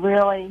going to be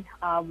really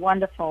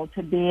wonderful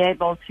to be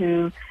able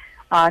to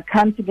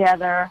come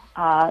together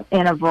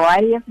in a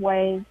variety of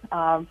ways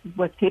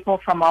with people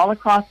from all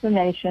across the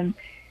nation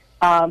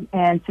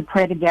and to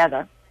pray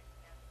together.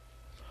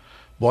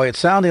 Boy, it's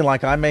sounding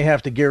like I may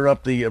have to gear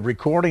up the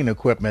recording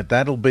equipment.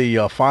 That'll be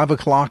 5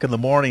 o'clock in the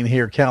morning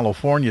here,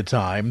 California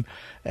time.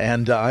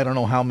 And I don't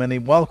know how many.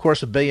 Well, of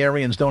course, the Bay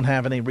Areans don't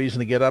have any reason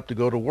to get up to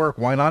go to work.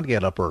 Why not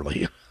get up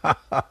early?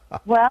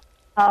 Well,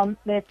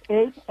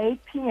 it's 8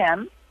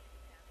 p.m.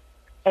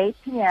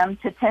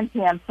 to 10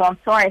 p.m., so I'm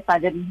sorry if I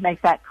didn't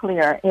make that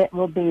clear. It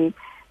will be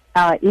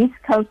East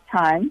Coast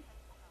time,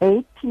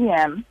 8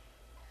 p.m.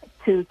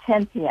 to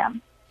 10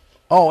 p.m.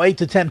 Oh, 8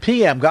 to 10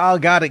 p.m.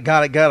 Got it.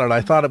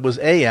 I thought it was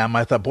a.m.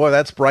 I thought, boy,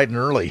 that's bright and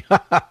early.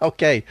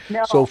 Okay,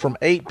 no. So from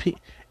 8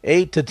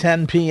 to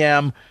 10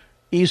 p.m.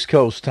 East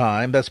Coast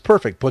time, that's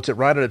perfect. Puts it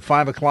right at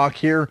 5 o'clock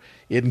here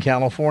in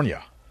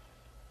California.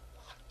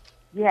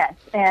 Yes,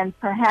 and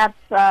perhaps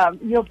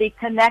you'll be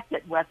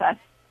connected with us.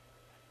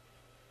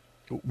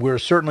 We're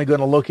certainly going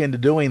to look into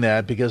doing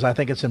that because I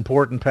think it's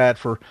important, Pat,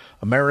 for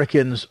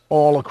Americans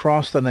all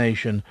across the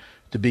nation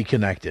to be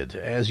connected.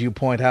 As you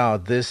point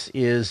out, this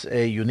is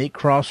a unique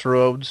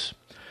crossroads,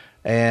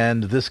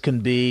 and this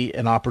can be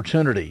an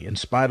opportunity, in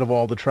spite of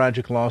all the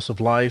tragic loss of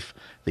life,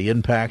 the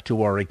impact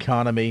to our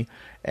economy,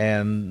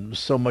 and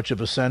so much of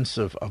a sense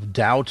of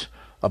doubt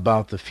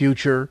about the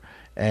future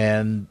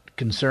and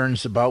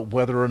concerns about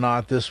whether or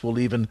not this will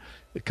even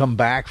come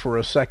back for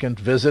a second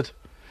visit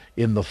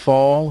in the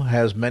fall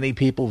has many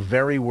people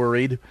very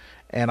worried,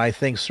 and I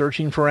think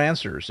searching for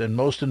answers. And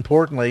most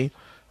importantly,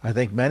 I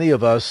think many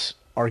of us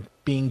are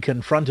being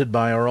confronted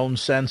by our own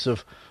sense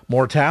of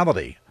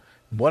mortality.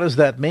 What does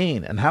that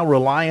mean? And how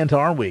reliant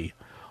are we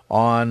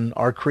on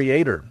our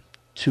Creator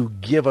to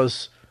give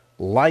us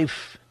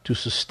life, to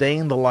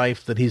sustain the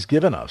life that He's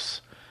given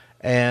us,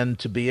 and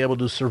to be able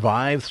to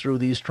survive through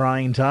these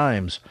trying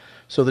times?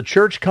 So the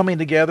church coming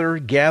together,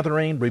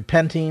 gathering,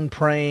 repenting,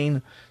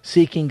 praying,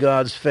 seeking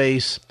God's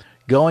face,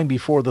 going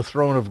before the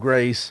throne of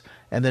grace,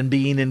 and then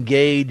being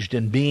engaged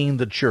in being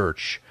the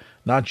church,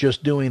 not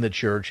just doing the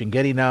church, and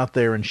getting out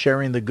there and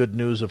sharing the good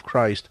news of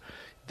Christ.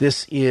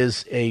 This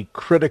is a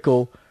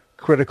critical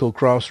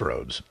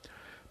crossroads.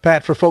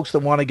 Pat, for folks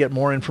that want to get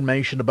more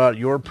information about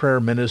your prayer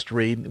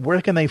ministry,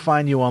 where can they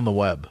find you on the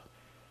web?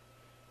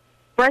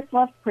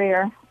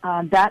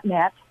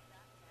 FirstLovePrayer.net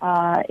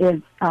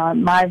is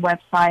my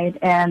website,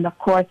 and of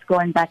course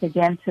going back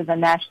again to the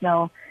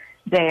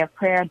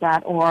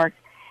nationaldayofprayer.org.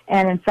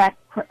 And in fact,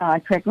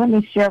 Craig, let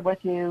me share with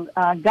you,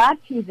 God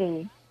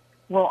TV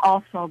will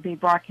also be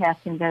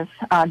broadcasting this.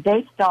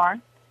 Daystar,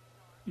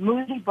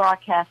 Moody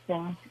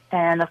Broadcasting,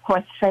 and of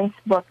course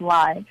Facebook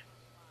Live.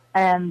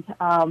 And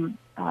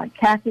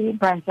Kathy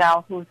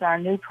Brenzel, who's our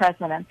new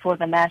president for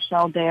the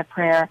National Day of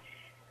Prayer,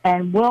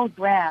 and Will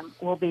Graham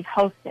will be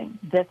hosting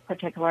this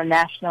particular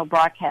national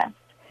broadcast.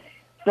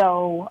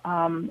 So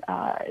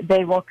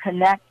they will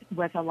connect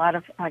with a lot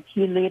of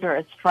key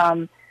leaders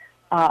from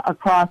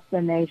across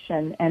the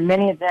nation, and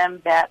many of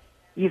them that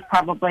you've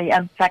probably,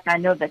 in fact, I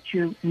know that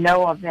you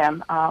know of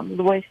them,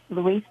 Luis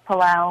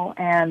Palau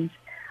and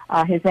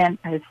his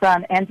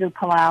son, Andrew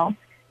Palau,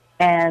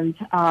 and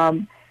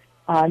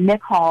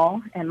Nick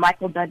Hall and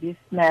Michael W.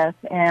 Smith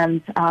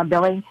and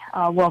Billy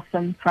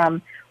Wilson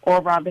from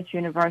Oral Roberts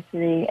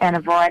University and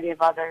a variety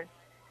of others.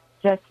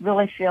 Just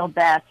really feel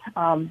that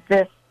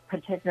this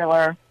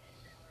particular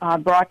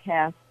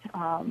broadcast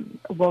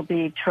will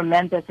be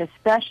tremendous,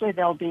 especially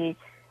there'll be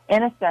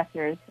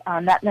intercessors,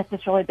 not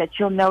necessarily that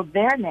you'll know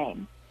their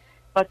names,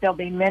 but there'll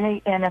be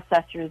many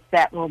intercessors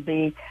that will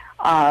be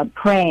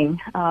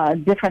praying,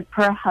 different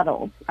prayer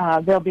huddles.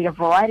 There'll be a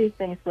variety of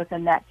things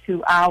within that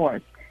 2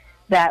 hours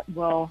that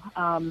will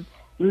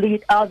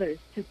lead others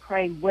to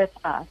pray with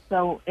us.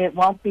 So it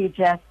won't be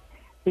just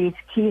these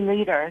key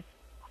leaders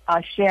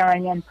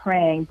sharing and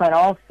praying, but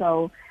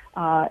also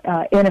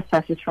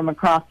intercessors from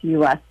across the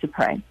U.S. to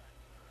pray.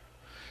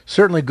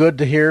 Certainly good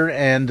to hear,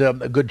 and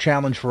a good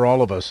challenge for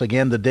all of us.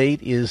 Again, the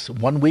date is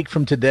 1 week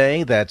from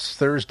today. That's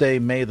Thursday,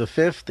 May the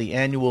 5th, the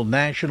annual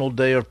National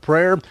Day of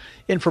Prayer.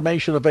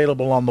 Information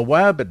available on the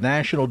web at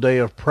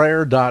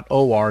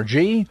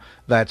nationaldayofprayer.org.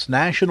 That's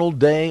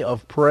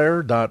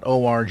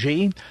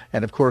nationaldayofprayer.org.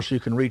 And, of course, you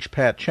can reach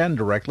Pat Chen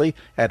directly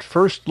at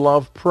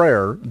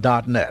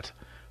firstloveprayer.net.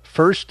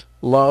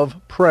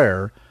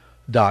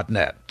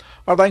 firstloveprayer.net.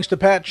 Our thanks to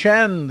Pat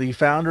Chen, the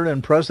founder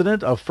and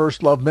president of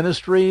First Love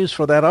Ministries,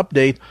 for that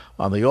update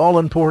on the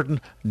all-important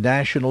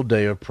National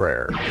Day of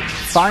Prayer.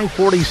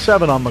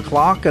 5:47 on the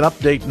clock, an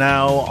update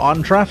now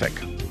on traffic.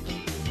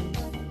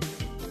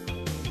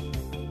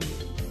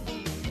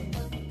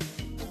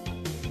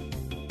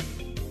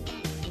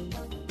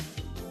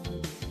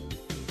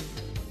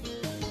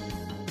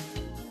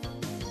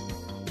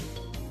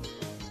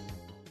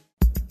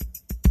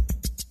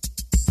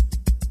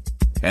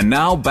 And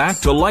now back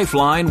to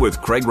Lifeline with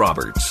Craig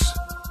Roberts.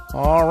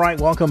 All right,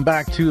 welcome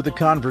back to the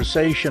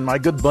conversation. My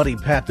good buddy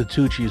Pat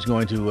Vitucci is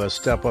going to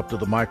step up to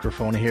the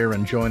microphone here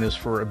and join us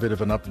for a bit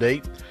of an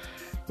update.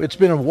 It's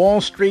been a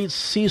Wall Street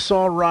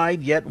seesaw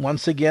ride yet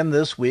once again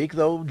this week,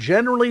 though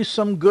generally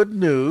some good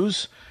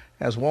news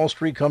as Wall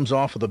Street comes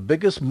off of the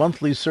biggest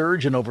monthly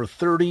surge in over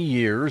 30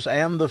 years,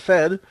 and the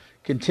Fed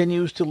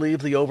continues to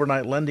leave the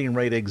overnight lending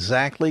rate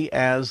exactly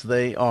as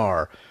they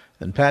are.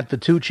 And Pat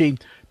Vitucci,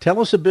 tell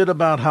us a bit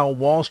about how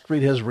Wall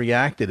Street has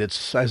reacted.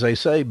 It's, as I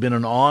say, been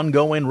an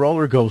ongoing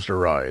roller coaster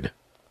ride.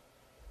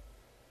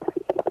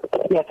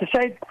 Yeah, to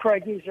say,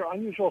 Craig, these are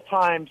unusual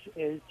times,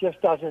 it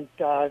just doesn't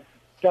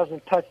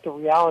touch the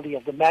reality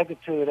of the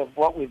magnitude of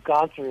what we've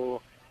gone through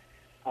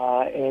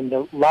in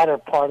the latter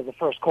part of the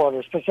first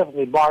quarter.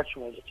 Specifically, March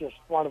was just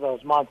one of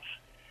those months.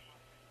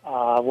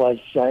 Was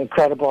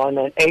incredible. And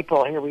then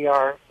April, here we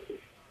are,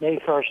 May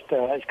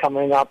 1st is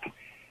coming up.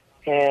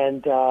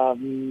 And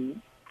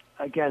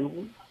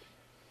again,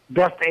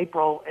 best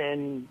April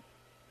in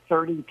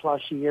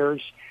 30-plus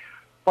years.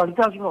 But it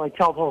doesn't really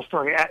tell the whole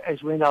story.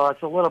 As we know,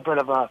 it's a little bit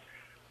of a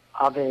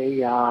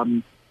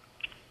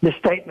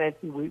misstatement.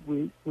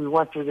 We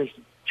went through this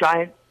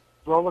giant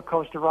roller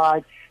coaster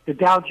ride. The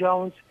Dow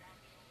Jones,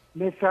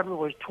 mid-February,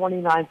 was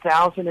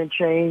 29,000 and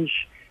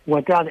change.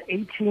 Went down to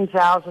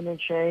 18,000 and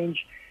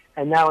change,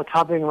 and now it's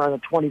hovering around the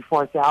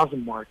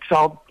 24,000 mark.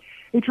 So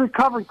it's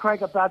recovered,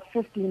 Craig, about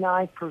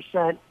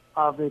 59%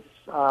 of its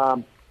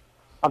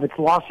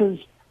losses.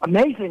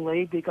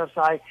 Amazingly, because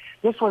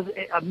this was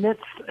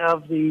amidst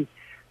of the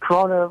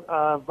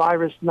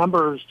coronavirus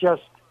numbers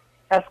just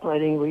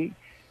escalating. We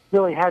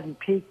really hadn't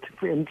peaked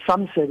in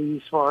some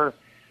cities for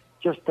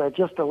just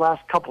the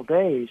last couple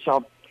days.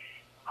 So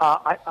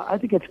I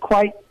think it's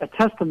quite a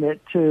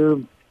testament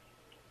to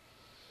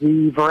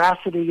the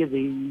veracity,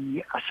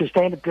 the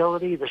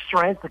sustainability, the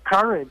strength, the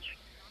courage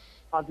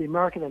of the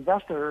American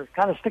investor,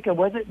 kind of sticking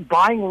with it and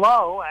buying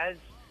low, as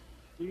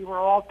we were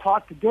all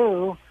taught to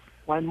do.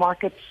 When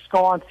markets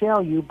go on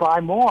sale, you buy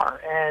more.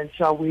 And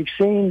so we've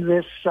seen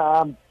this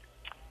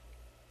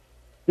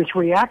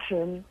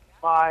reaction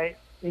by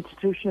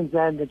institutions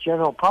and the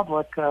general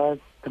public to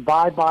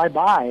buy.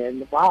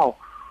 And wow,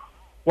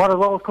 what a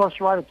roller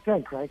coaster ride it's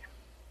been, Craig.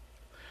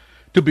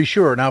 To be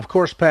sure. Now, of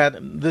course, Pat,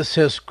 this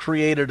has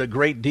created a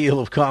great deal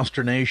of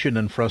consternation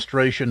and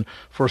frustration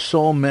for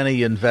so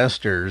many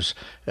investors.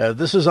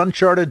 This is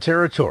uncharted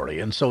territory,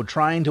 and so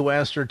trying to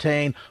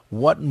ascertain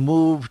what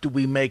move do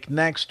we make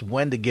next,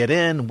 when to get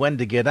in, when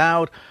to get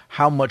out,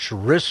 how much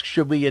risk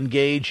should we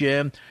engage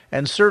in,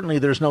 and certainly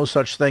there's no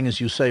such thing, as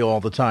you say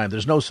all the time,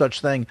 there's no such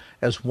thing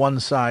as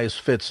one size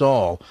fits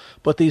all.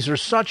 But these are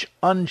such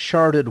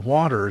uncharted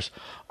waters.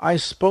 I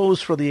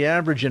suppose for the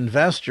average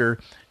investor,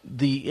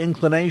 the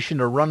inclination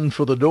to run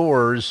for the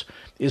doors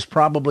is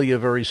probably a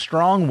very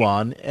strong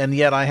one, and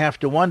yet I have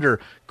to wonder,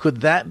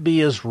 could that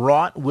be as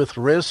wrought with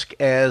risk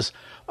as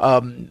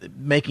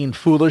making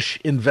foolish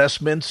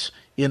investments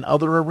in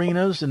other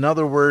arenas? In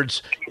other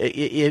words,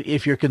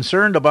 if you're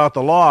concerned about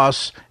the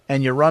loss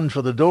and you run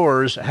for the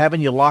doors,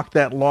 haven't you locked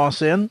that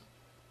loss in?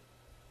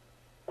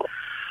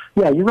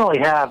 Yeah, you really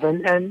have,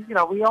 and you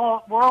know we're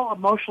all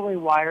emotionally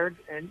wired,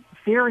 and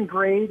fear and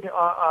greed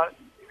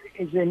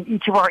is in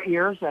each of our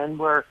ears, and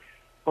we're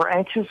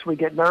anxious, we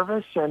get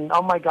nervous, and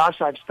oh my gosh,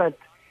 I've spent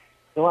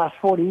the last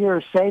 40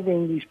 years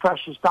saving these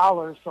precious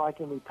dollars so I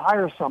can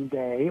retire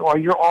someday, or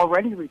you're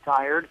already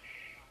retired,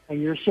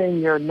 and you're seeing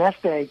your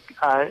nest egg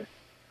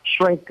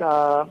shrink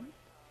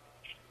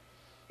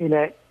in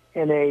a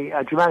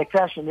dramatic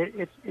fashion.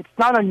 It's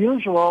not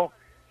unusual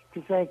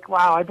to think,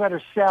 wow, I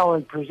better sell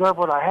and preserve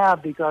what I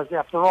have, because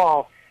after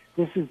all,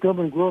 this is doom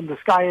and gloom, the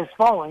sky is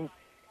falling.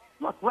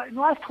 Look, in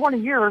the last 20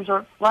 years,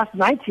 or last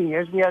 19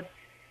 years, we had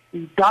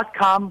the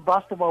dot-com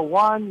bust of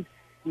 01,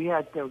 We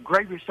had the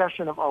Great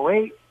Recession of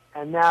 '08,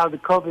 and now the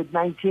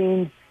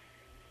COVID-19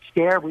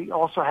 scare. We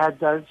also had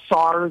the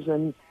SARS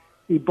and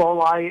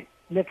Ebola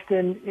mixed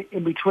in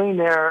between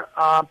there.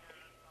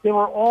 They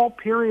were all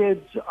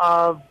periods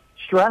of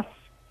stress,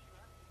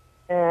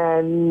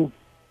 and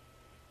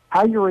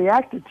how you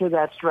reacted to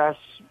that stress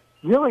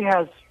really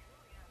has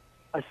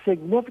a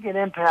significant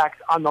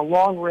impact on the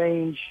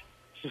long-range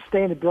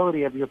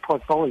sustainability of your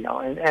portfolio.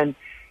 And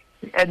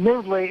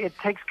admittedly, it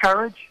takes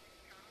courage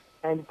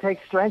and it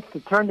takes strength to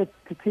turn the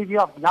TV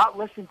off, not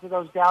listen to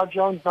those Dow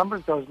Jones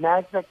numbers, those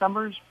NASDAQ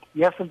numbers,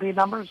 the S&P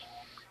numbers.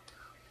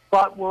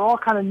 But we're all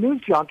kind of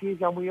news junkies,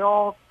 and we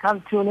all kind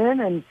of tune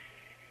in,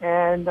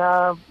 and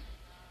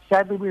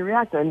sadly we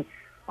react. And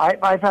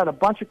I've had a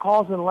bunch of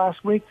calls in the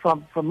last week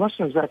from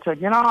listeners that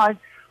said, I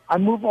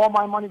move all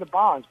my money to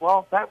bonds.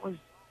 Well, that was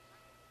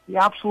the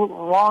absolute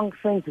wrong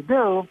thing to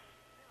do.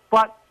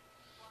 But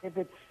if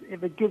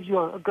it gives you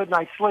a good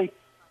night's sleep,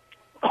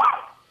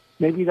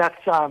 maybe that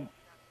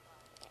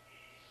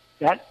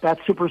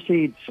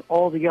supersedes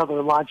all the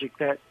other logic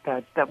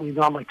that we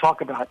normally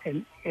talk about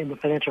in the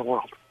financial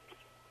world.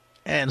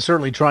 And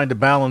certainly trying to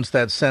balance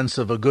that sense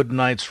of a good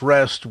night's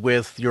rest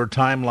with your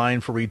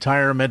timeline for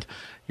retirement,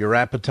 your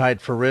appetite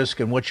for risk,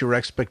 and what your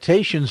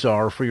expectations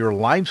are for your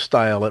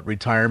lifestyle at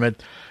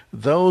retirement.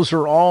 Those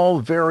are all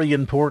very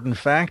important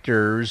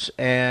factors,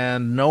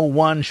 and no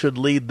one should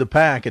lead the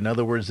pack. In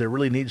other words, there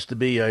really needs to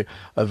be a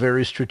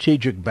very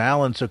strategic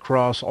balance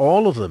across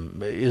all of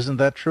them. Isn't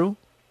that true?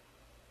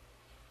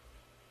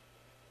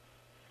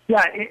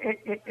 Yeah,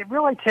 it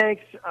really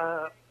takes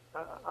a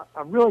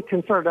really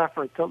concerted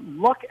effort to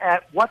look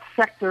at what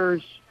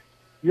sectors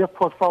your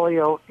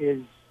portfolio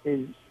is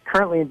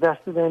currently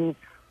invested in.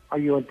 Are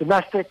you in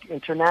domestic,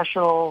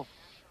 international,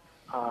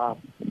 or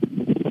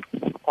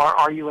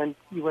are you in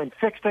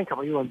fixed income?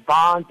 Are you in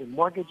bonds and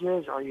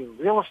mortgages? Are you in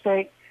real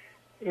estate?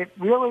 It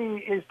really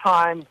is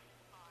time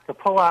to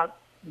pull out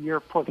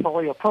your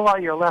portfolio, pull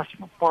out your last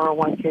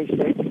 401k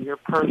statement, your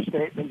PERS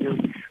statement, your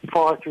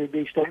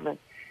 403b statement,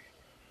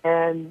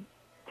 and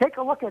take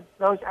a look at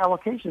those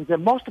allocations.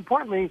 And most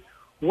importantly,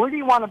 where do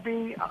you want to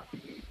be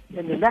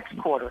in the next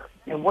quarter?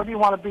 And where do you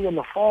want to be in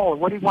the fall?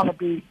 And where do you want to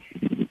be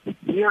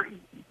year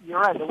end?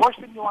 The worst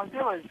thing you want to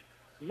do is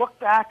look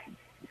back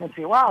and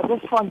say, wow,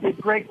 this fund did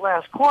great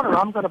last quarter.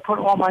 I'm going to put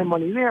all my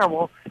money there.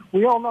 Well,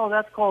 we all know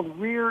that's called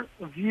rear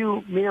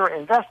view mirror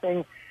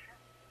investing,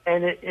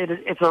 and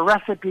it's a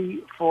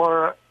recipe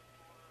for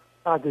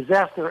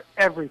disaster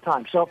every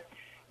time. So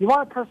you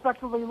want to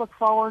prospectively look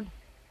forward,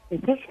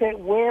 anticipate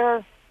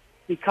where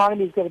the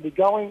economy is going to be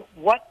going,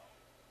 what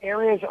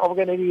areas are we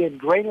going to be in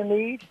greater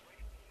need.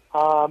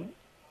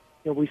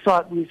 We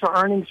saw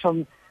earnings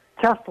from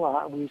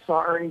Tesla, we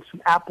saw earnings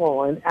from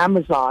Apple and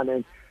Amazon,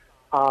 and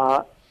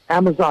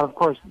Amazon, of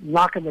course,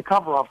 knocking the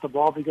cover off the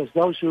ball because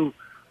those who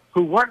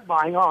weren't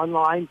buying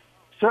online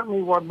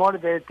certainly were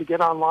motivated to get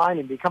online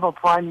and become a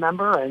Prime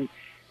member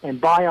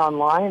and buy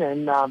online.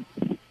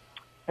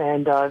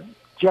 And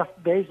Jeff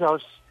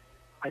Bezos,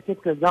 I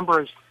think the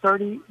number is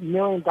 $30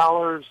 million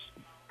per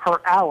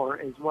hour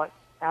is what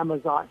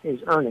Amazon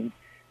is earning.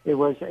 It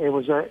was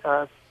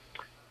a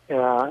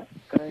 $4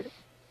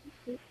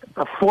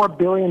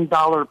 billion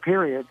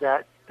period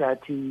that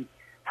he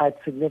had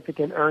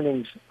significant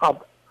earnings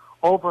up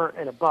over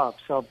and above.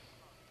 So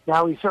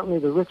now he's certainly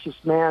the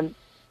richest man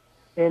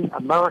in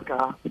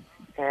America.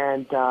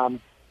 And by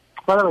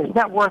the way, his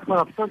net worth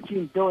went up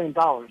 $13 billion,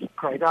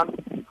 Craig.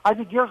 I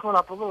think yours went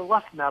up a little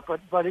less than that,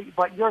 but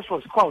yours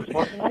was close,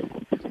 wasn't it?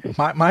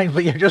 Mine,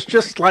 just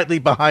slightly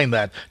behind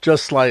that,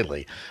 just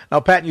slightly. Now,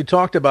 Pat, you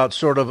talked about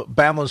sort of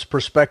balanced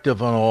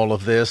perspective on all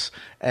of this,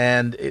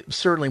 and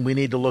certainly we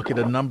need to look at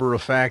a number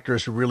of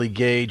factors to really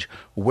gauge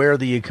where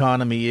the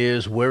economy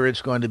is, where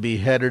it's going to be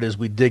headed as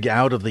we dig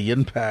out of the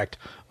impact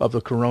of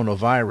the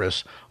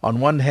coronavirus. On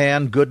one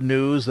hand, good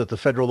news that the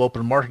Federal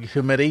Open Market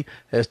Committee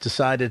has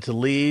decided to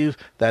leave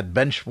that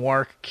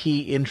benchmark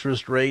key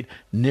interest rate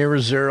near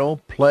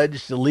zero,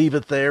 pledged to leave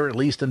it there at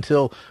least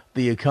until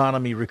the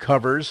economy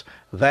recovers.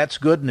 That's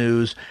good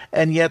news.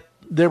 And yet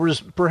there was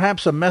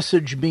perhaps a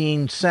message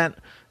being sent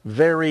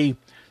very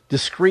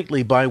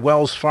discreetly by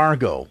Wells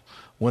Fargo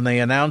when they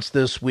announced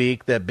this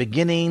week that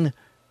beginning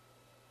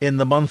in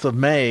the month of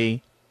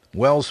May,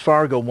 Wells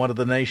Fargo, one of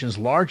the nation's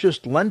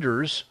largest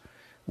lenders,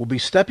 will be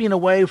stepping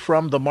away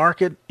from the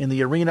market in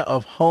the arena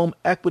of home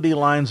equity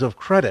lines of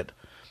credit.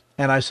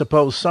 And I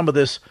suppose some of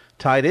this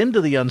tied into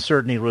the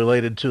uncertainty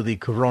related to the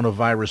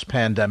coronavirus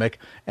pandemic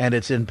and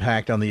its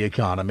impact on the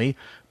economy.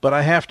 But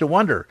I have to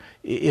wonder,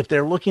 if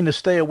they're looking to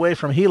stay away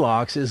from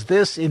HELOCs, is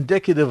this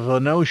indicative of a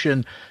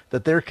notion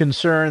that they're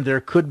concerned there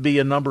could be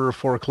a number of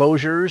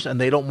foreclosures and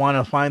they don't want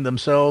to find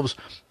themselves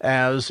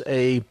as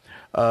a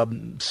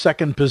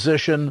second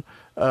position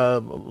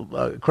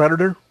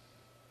creditor?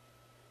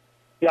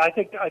 Yeah, I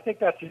think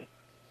that's it.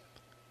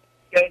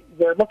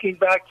 They're looking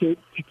back to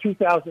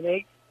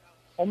 2008.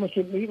 Almost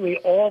immediately,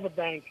 all the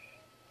banks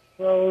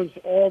froze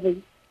all the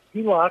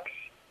HELOCs,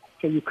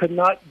 so you could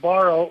not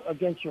borrow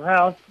against your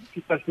house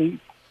because the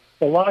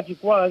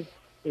logic was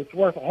it's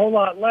worth a whole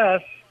lot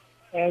less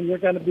and you're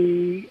going to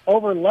be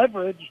over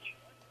leveraged.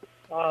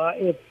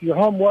 If your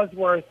home was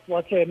worth,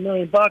 let's say, $1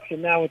 million,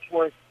 and now it's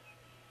worth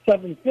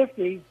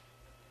 $750,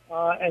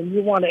 and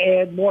you want to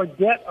add more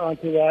debt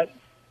onto that,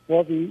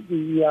 well,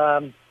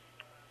 the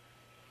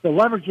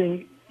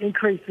leveraging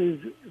increases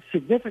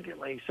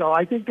significantly. So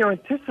I think they're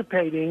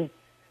anticipating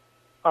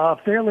a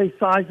fairly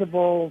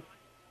sizable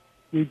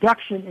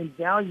reduction in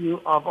value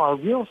of our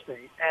real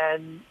estate,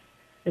 and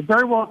it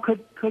very well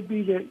could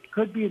be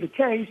the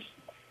case,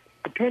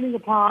 depending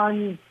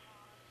upon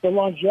the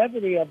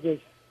longevity of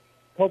this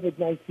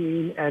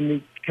COVID-19 and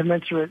the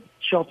commensurate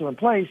shelter in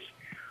place.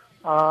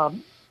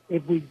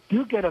 If we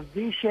do get a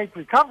V-shaped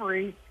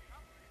recovery,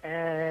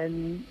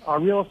 and our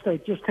real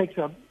estate just takes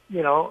a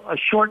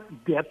short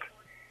dip,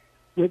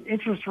 with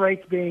interest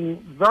rates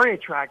being very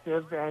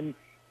attractive and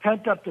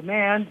pent-up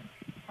demand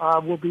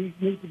will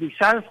need to be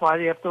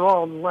satisfied. After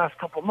all, in the last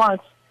couple of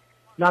months,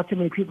 not too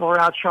many people are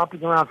out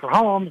shopping around for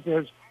homes.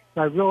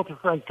 My realtor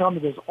friends tell me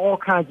there's all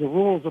kinds of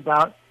rules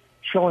about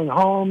showing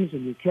homes,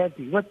 and you can't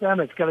be with them.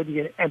 It's got to be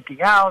an empty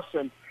house,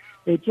 and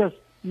it just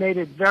has made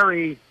it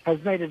very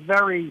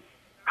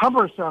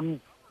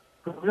cumbersome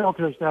for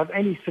realtors to have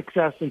any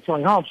success in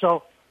selling homes.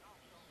 So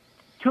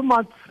 2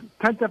 months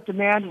pent-up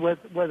demand with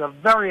a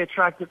very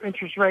attractive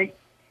interest rate.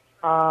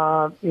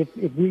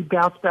 If we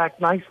bounce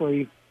back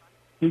nicely,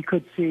 we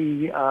could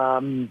see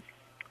a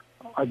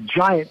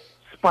giant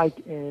spike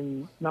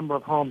in number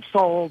of homes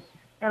sold.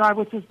 And I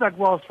would suspect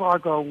Wells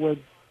Fargo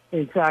would,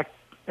 in fact,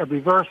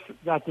 reverse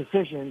that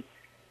decision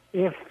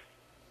if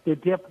the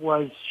dip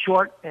was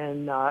short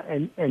and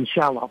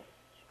shallow.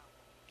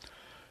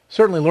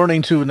 Certainly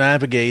learning to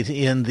navigate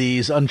in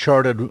these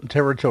uncharted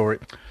territory.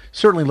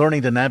 Certainly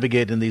learning to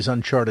navigate in these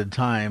uncharted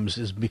times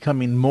is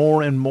becoming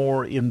more and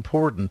more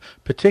important,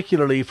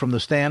 particularly from the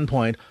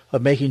standpoint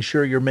of making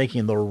sure you're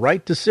making the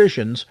right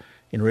decisions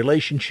in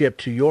relationship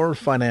to your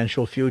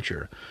financial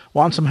future.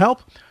 Want some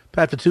help?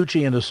 Pat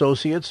Vitucci and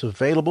Associates,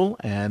 available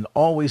and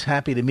always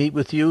happy to meet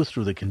with you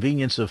through the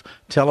convenience of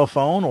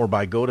telephone or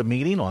by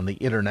GoToMeeting on the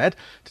Internet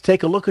to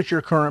take a look at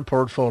your current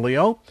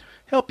portfolio,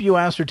 help you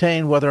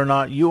ascertain whether or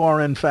not you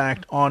are in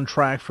fact on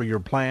track for your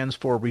plans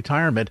for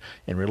retirement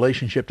in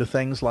relationship to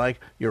things like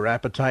your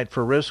appetite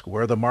for risk,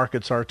 where the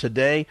markets are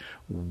today,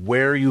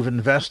 where you've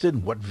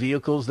invested, what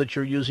vehicles that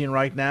you're using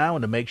right now,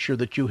 and to make sure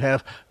that you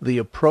have the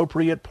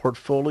appropriate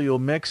portfolio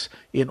mix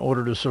in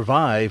order to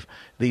survive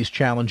these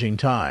challenging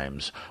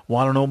times.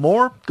 Want to know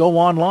more? Go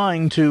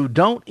online to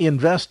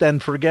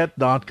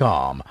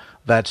don'tinvestandforget.com.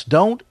 That's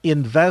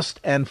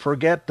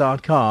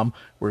don'tinvestandforget.com,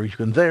 where you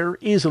can there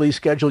easily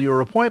schedule your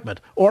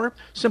appointment, or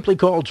simply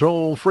call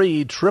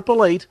toll-free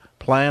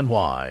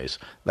 888-PLAN-WISE.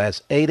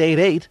 That's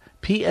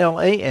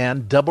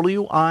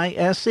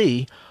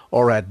 888-PLAN-WISE,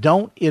 or at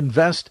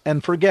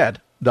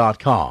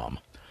don'tinvestandforget.com.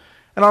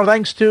 And our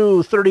thanks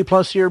to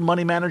 30-plus year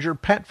money manager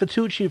Pat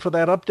Vitucci for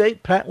that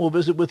update. Pat will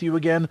visit with you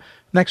again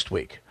next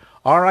week.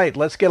 All right,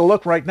 let's get a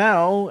look right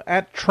now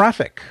at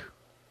traffic.